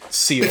union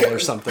seal or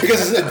something.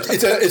 Because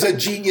it's a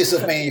genius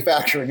of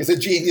manufacturing. It's a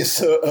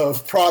genius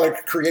of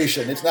product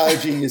creation. It's not a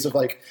genius of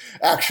like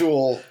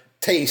actual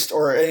taste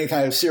or any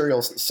kind of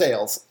cereal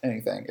sales,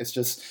 anything. It's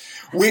just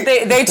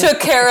they took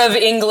care of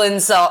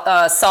England's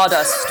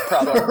sawdust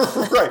problem.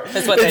 Right.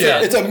 That's what they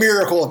did. It's a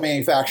miracle of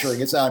manufacturing.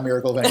 It's not a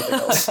miracle of anything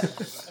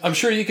else. I'm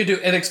sure you could do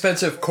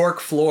inexpensive cork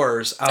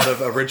floors out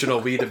of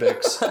original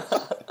Weetabix.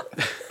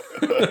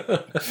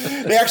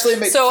 They actually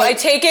make. So I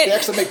take it. They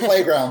actually make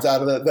playgrounds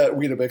out of that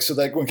Weetabix, so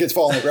that when kids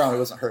fall on the ground, it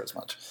doesn't hurt as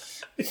much.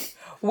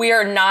 We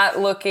are not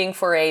looking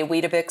for a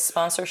Weetabix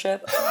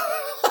sponsorship.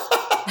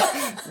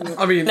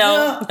 I mean,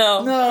 No.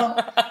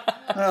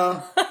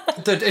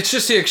 It's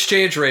just the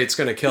exchange rate's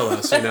going to kill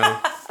us, you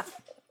know.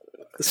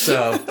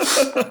 So,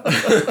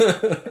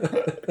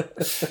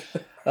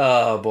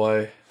 oh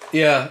boy,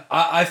 yeah.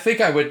 I think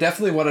I would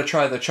definitely want to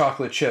try the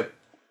chocolate chip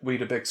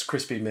Weetabix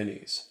Crispy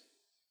Minis.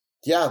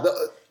 Yeah,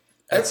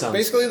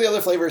 basically the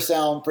other flavors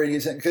sound pretty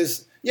decent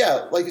because,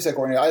 yeah, like you said,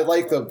 Courtney, I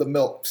like the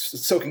milk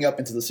soaking up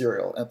into the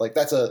cereal, and like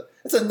that's a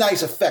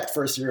nice effect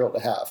for a cereal to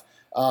have.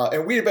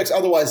 And Weetabix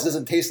otherwise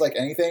doesn't taste like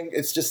anything.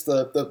 It's just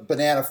the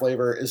banana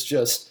flavor is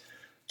just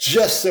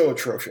so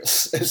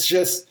atrocious. It's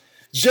just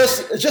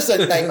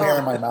a nightmare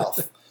in my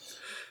mouth.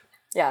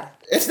 Yeah,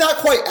 it's not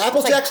quite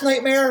Applejack's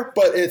nightmare,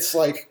 but it's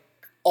like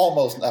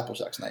almost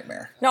Applejack's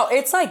nightmare. No,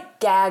 it's like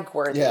gag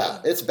worthy. Yeah,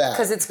 it's bad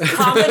because it's a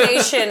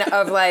combination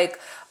of like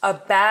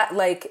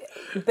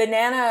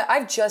banana.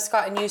 I've just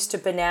gotten used to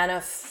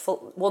banana.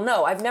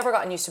 I've never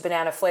gotten used to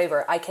banana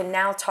flavor. I can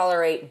now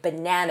tolerate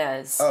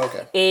bananas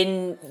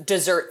in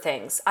dessert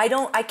things.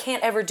 I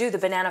can't ever do the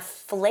banana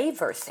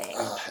flavor thing.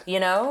 You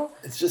know,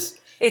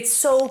 it's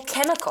so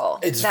chemical.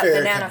 It's that very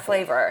banana chemical.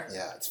 Flavor.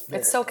 Yeah,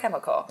 it's so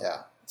chemical.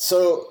 Yeah.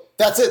 So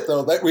that's it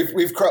though.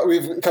 We've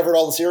covered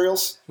all the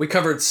cereals. We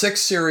covered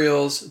 6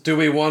 cereals. Do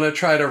we want to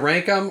try to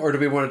rank them, or do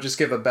we want to just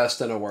give a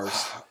best and a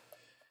worst?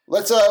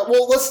 Let's start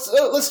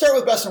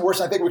with best and worst.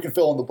 And I think we can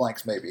fill in the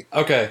blanks maybe.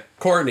 Okay,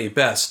 Courtney,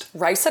 best.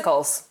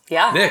 Ricicles.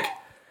 Yeah. Nick.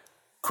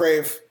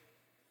 Krave.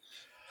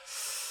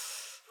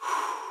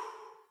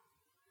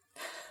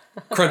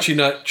 Crunchy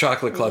Nut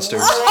Chocolate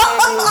Clusters.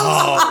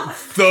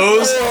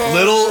 Those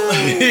little,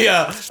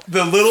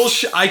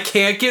 I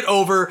can't get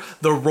over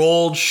the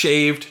rolled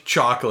shaved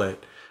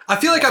chocolate. I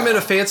feel like I'm in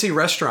a fancy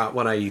restaurant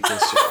when I eat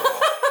this cereal.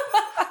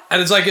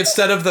 And it's like,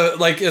 instead of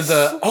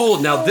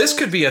now this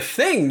could be a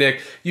thing,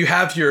 Nick. You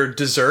have your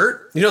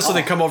dessert, so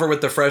they come over with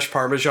the fresh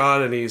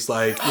Parmesan and he's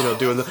like,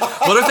 doing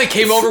what if they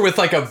came over with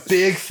like a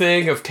big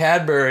thing of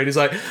Cadbury and he's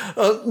like,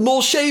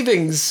 more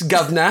shavings,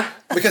 governor.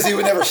 Because he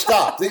would never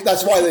stop.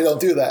 That's why they don't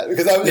do that.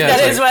 Because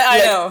that is what I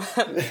know.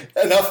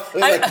 Enough.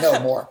 They're like, no,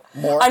 more.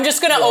 I'm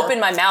just going to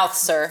open my mouth,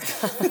 sir.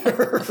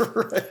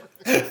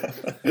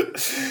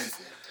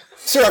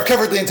 Sir, I've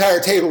covered the entire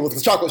table with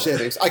the chocolate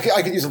shavings. I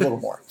could use a little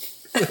more.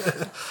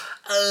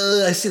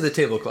 I see the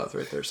tablecloth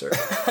right there, sir.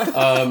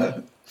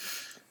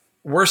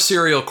 Worst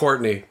cereal,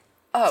 Courtney.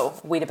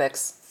 Oh,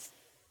 Weetabix.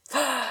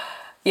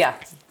 Yeah,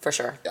 for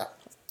sure.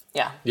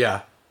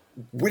 Yeah.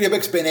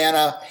 Weetabix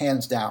banana,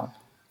 hands down.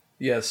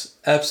 Yes,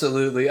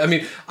 absolutely. I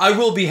mean, I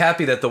will be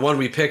happy that the one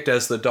we picked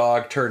as the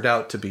dog turned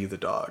out to be the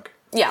dog.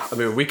 Yeah. I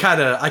mean,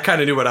 I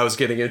kind of knew what I was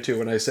getting into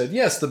when I said,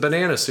 yes, the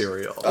banana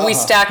cereal. We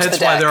stacked Hence the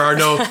deck. why there are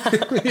no...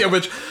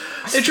 which...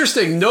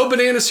 Interesting. No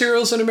banana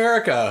cereals in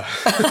America.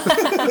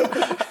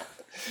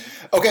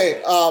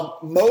 Okay.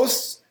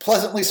 Most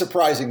pleasantly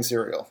surprising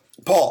cereal.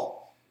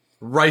 Paul.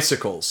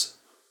 Ricicles.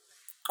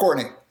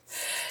 Courtney.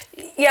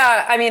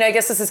 Yeah, I mean, I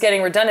guess this is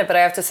getting redundant, but I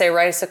have to say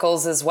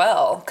Ricicles as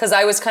well. Because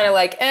I was kind of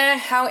like,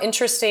 how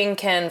interesting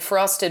can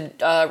frosted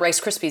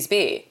Rice Krispies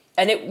be?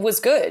 And it was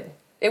good.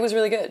 It was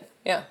really good.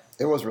 Yeah.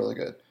 It was really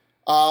good.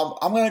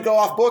 I'm going to go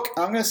off book.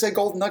 I'm going to say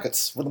Golden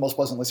Nuggets were the most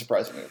pleasantly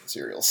surprising of the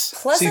cereals.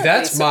 See,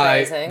 that's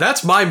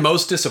my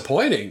most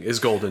disappointing is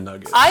Golden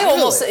Nuggets.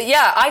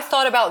 I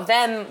thought about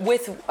them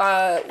with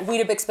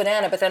Weetabix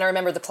Banana, but then I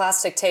remembered the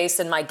plastic taste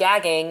and my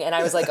gagging, and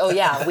I was like, oh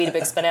yeah,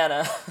 Weetabix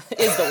Banana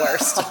is the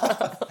worst.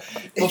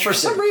 Well, for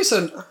some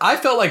reason, I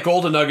felt like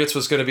Golden Nuggets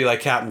was going to be like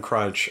Captain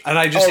Crunch, and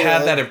I just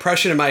had that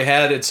impression in my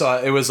head, and so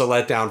it was a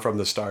letdown from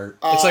the start.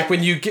 It's like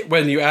when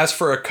you ask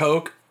for a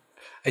Coke,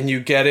 and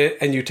you get it,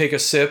 and you take a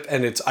sip,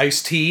 and it's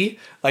iced tea,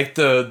 like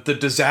the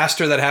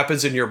disaster that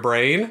happens in your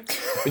brain,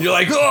 and you're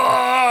like,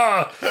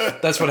 ah!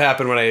 That's what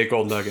happened when I ate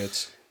Golden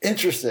Nuggets.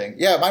 Interesting.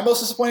 Yeah, my most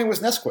disappointing was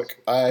Nesquik.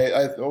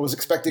 I was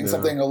expecting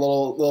something a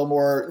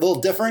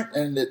little different,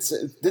 and it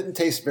didn't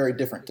taste very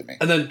different to me.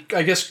 And then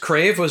I guess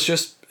Krave was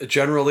just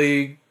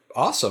generally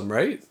awesome,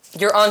 right?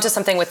 You're onto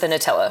something with the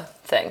Nutella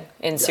thing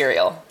in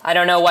cereal. I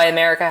don't know why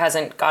America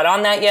hasn't got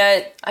on that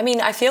yet. I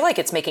mean, I feel like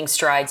it's making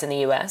strides in the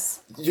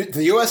U.S.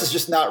 The U.S. is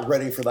just not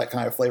ready for that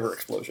kind of flavor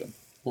explosion.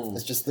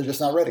 They're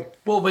just not ready.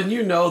 Well, when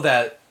you know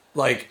that,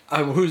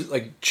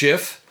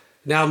 Jif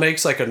now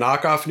makes like a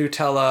knockoff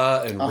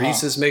Nutella, and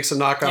Reese's makes a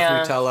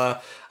knockoff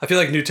Nutella. I feel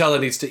like Nutella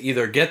needs to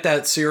either get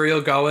that cereal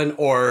going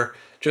or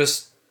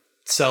just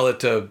sell it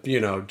to,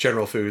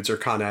 General Foods or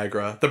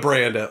ConAgra, the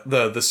brand,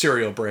 the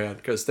cereal brand,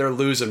 because they're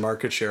losing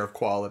market share of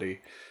quality.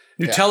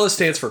 Nutella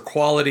stands for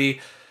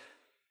quality,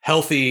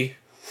 healthy.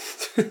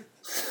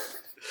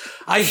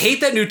 I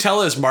hate that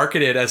Nutella is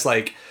marketed as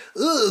like,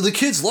 the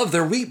kids love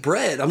their wheat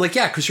bread. I'm like,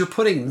 yeah, because you're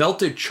putting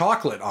melted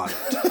chocolate on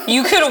it.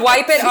 You could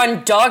wipe it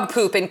on dog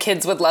poop and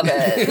kids would love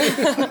it.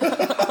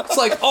 It's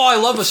like, oh, I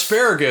love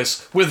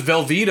asparagus with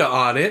Velveeta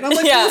on it. And I'm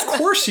like, well, of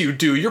course you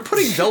do. You're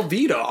putting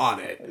Velveeta on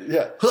it.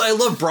 Yeah. I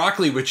love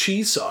broccoli with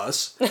cheese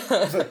sauce.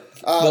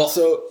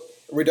 So,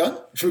 are we done?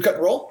 Should we cut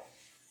and roll?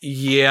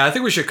 Yeah, I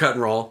think we should cut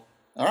and roll.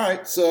 All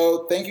right.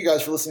 So thank you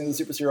guys for listening to the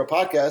Super Cereal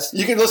Podcast.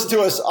 You can listen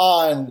to us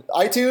on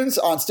iTunes,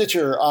 on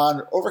Stitcher,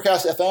 on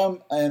Overcast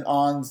FM, and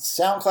on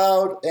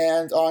SoundCloud,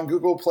 and on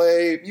Google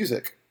Play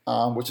Music,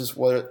 which is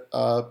what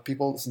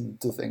people listen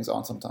to things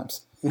on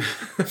sometimes. And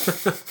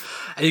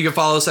you can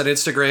follow us on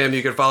Instagram.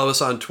 You can follow us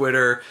on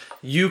Twitter.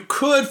 You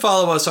could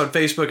follow us on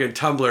Facebook and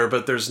Tumblr,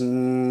 but there's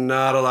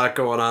not a lot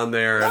going on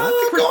there. Not a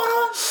lot going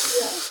on?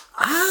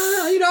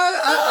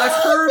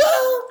 I've heard...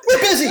 We're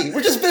busy.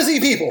 We're just busy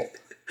people.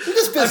 We're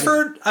just busy.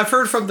 I've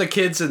heard from the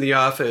kids in the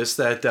office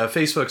that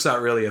Facebook's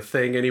not really a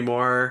thing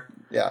anymore.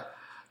 Yeah.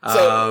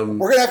 So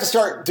we're gonna have to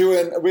start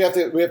doing. We have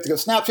to go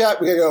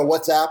Snapchat. We got to go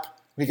WhatsApp.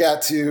 We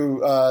got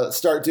to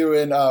start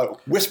doing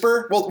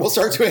Whisper. We'll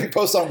start doing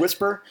posts on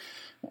Whisper.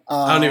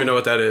 I don't even know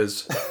what that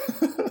is.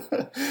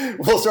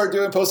 We'll start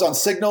doing posts on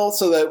Signal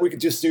so that we could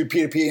just do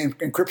P2P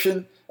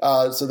encryption.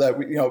 So that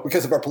we,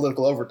 because of our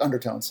political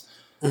undertones.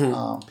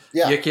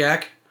 Yik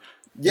Yak.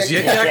 Is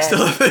Yik Yak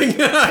still a thing?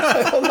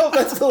 I don't know if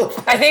that's still a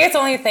thing. I think it's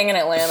only a thing in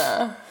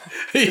Atlanta.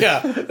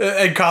 Yeah,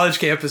 and college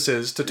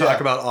campuses to talk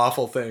about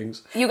awful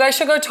things. You guys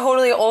should go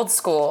totally old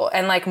school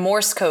and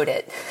Morse code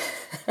it.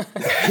 We'll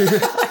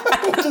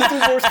just do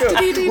Morse code.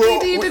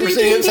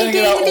 We're sending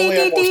it out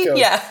only on Morse code.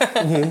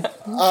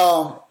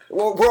 Yeah.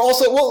 We're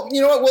also,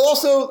 we'll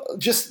also,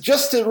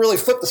 just to really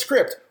flip the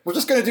script, we're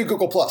just going to do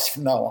Google Plus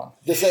from now on.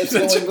 That's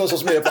the only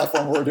social media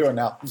platform we're doing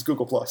now is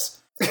Google Plus.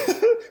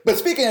 But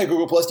speaking of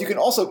Google Plus, you can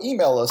also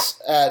email us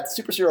at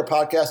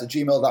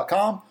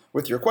supercerealpodcast@gmail.com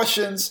with your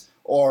questions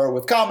or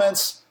with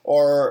comments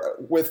or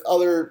with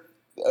other.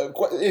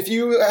 If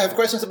you have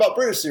questions about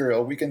British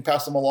cereal, we can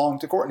pass them along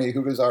to Courtney,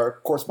 who is our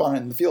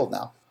correspondent in the field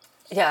now.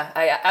 Yeah,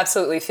 I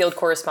absolutely field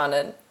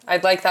correspondent.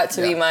 I'd like that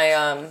to be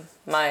my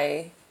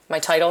my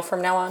title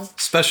from now on.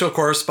 Special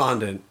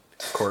correspondent,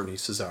 Courtney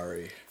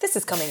Cesari. This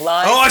is coming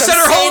live. Oh, I said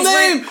her whole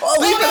name!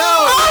 Leave it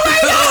out! Oh my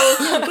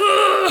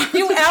God!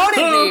 You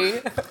outed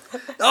me.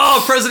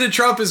 Oh, President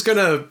Trump is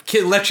gonna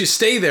let you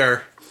stay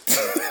there.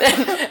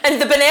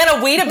 And the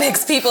banana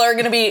Weetabix people are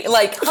gonna be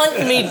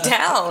hunting me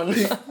down.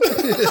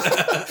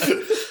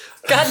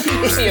 God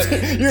bless you.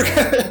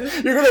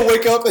 You're gonna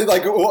wake up and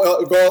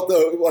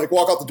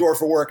walk out the door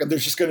for work, and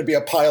there's just gonna be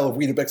a pile of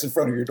Weetabix in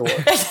front of your door.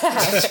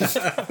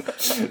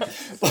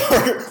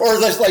 or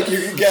just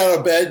you can get out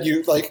of bed,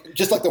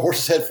 just like the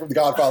horse's head from The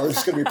Godfather. There's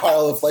just gonna be a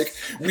pile of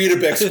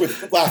Weetabix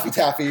with Laffy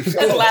Taffy and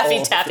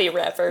Laffy Taffy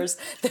wrappers.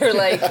 They're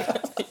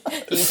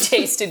you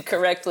tasted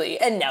correctly,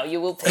 and now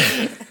you will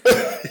pay.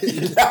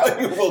 Now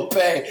you will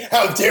pay.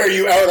 How dare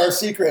you out our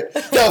secret?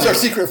 That was our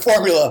secret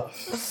formula.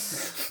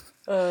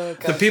 Oh,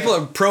 the people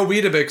of pro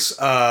Weetabix,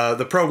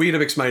 the pro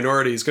Weetabix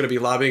minority is going to be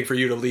lobbying for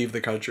you to leave the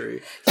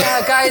country.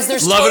 Yeah, guys,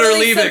 there's love totally it or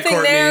leave something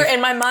it, there,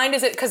 and my mind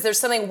is because there's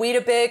something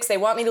Weetabix. They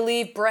want me to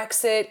leave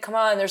Brexit. Come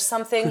on, there's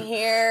something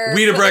here.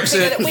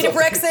 Weetabrexit.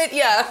 Weetabrexit,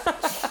 yeah.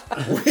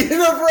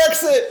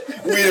 Weetabrexit.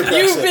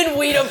 You've been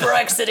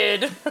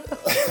Weetabrexted.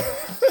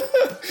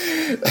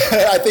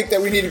 I think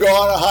that we need to go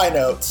on a high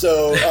note.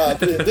 So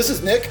this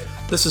is Nick.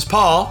 This is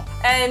Paul.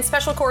 And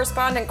special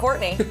correspondent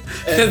Courtney.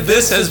 And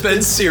this has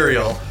been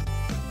Cereal.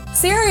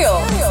 Cereal.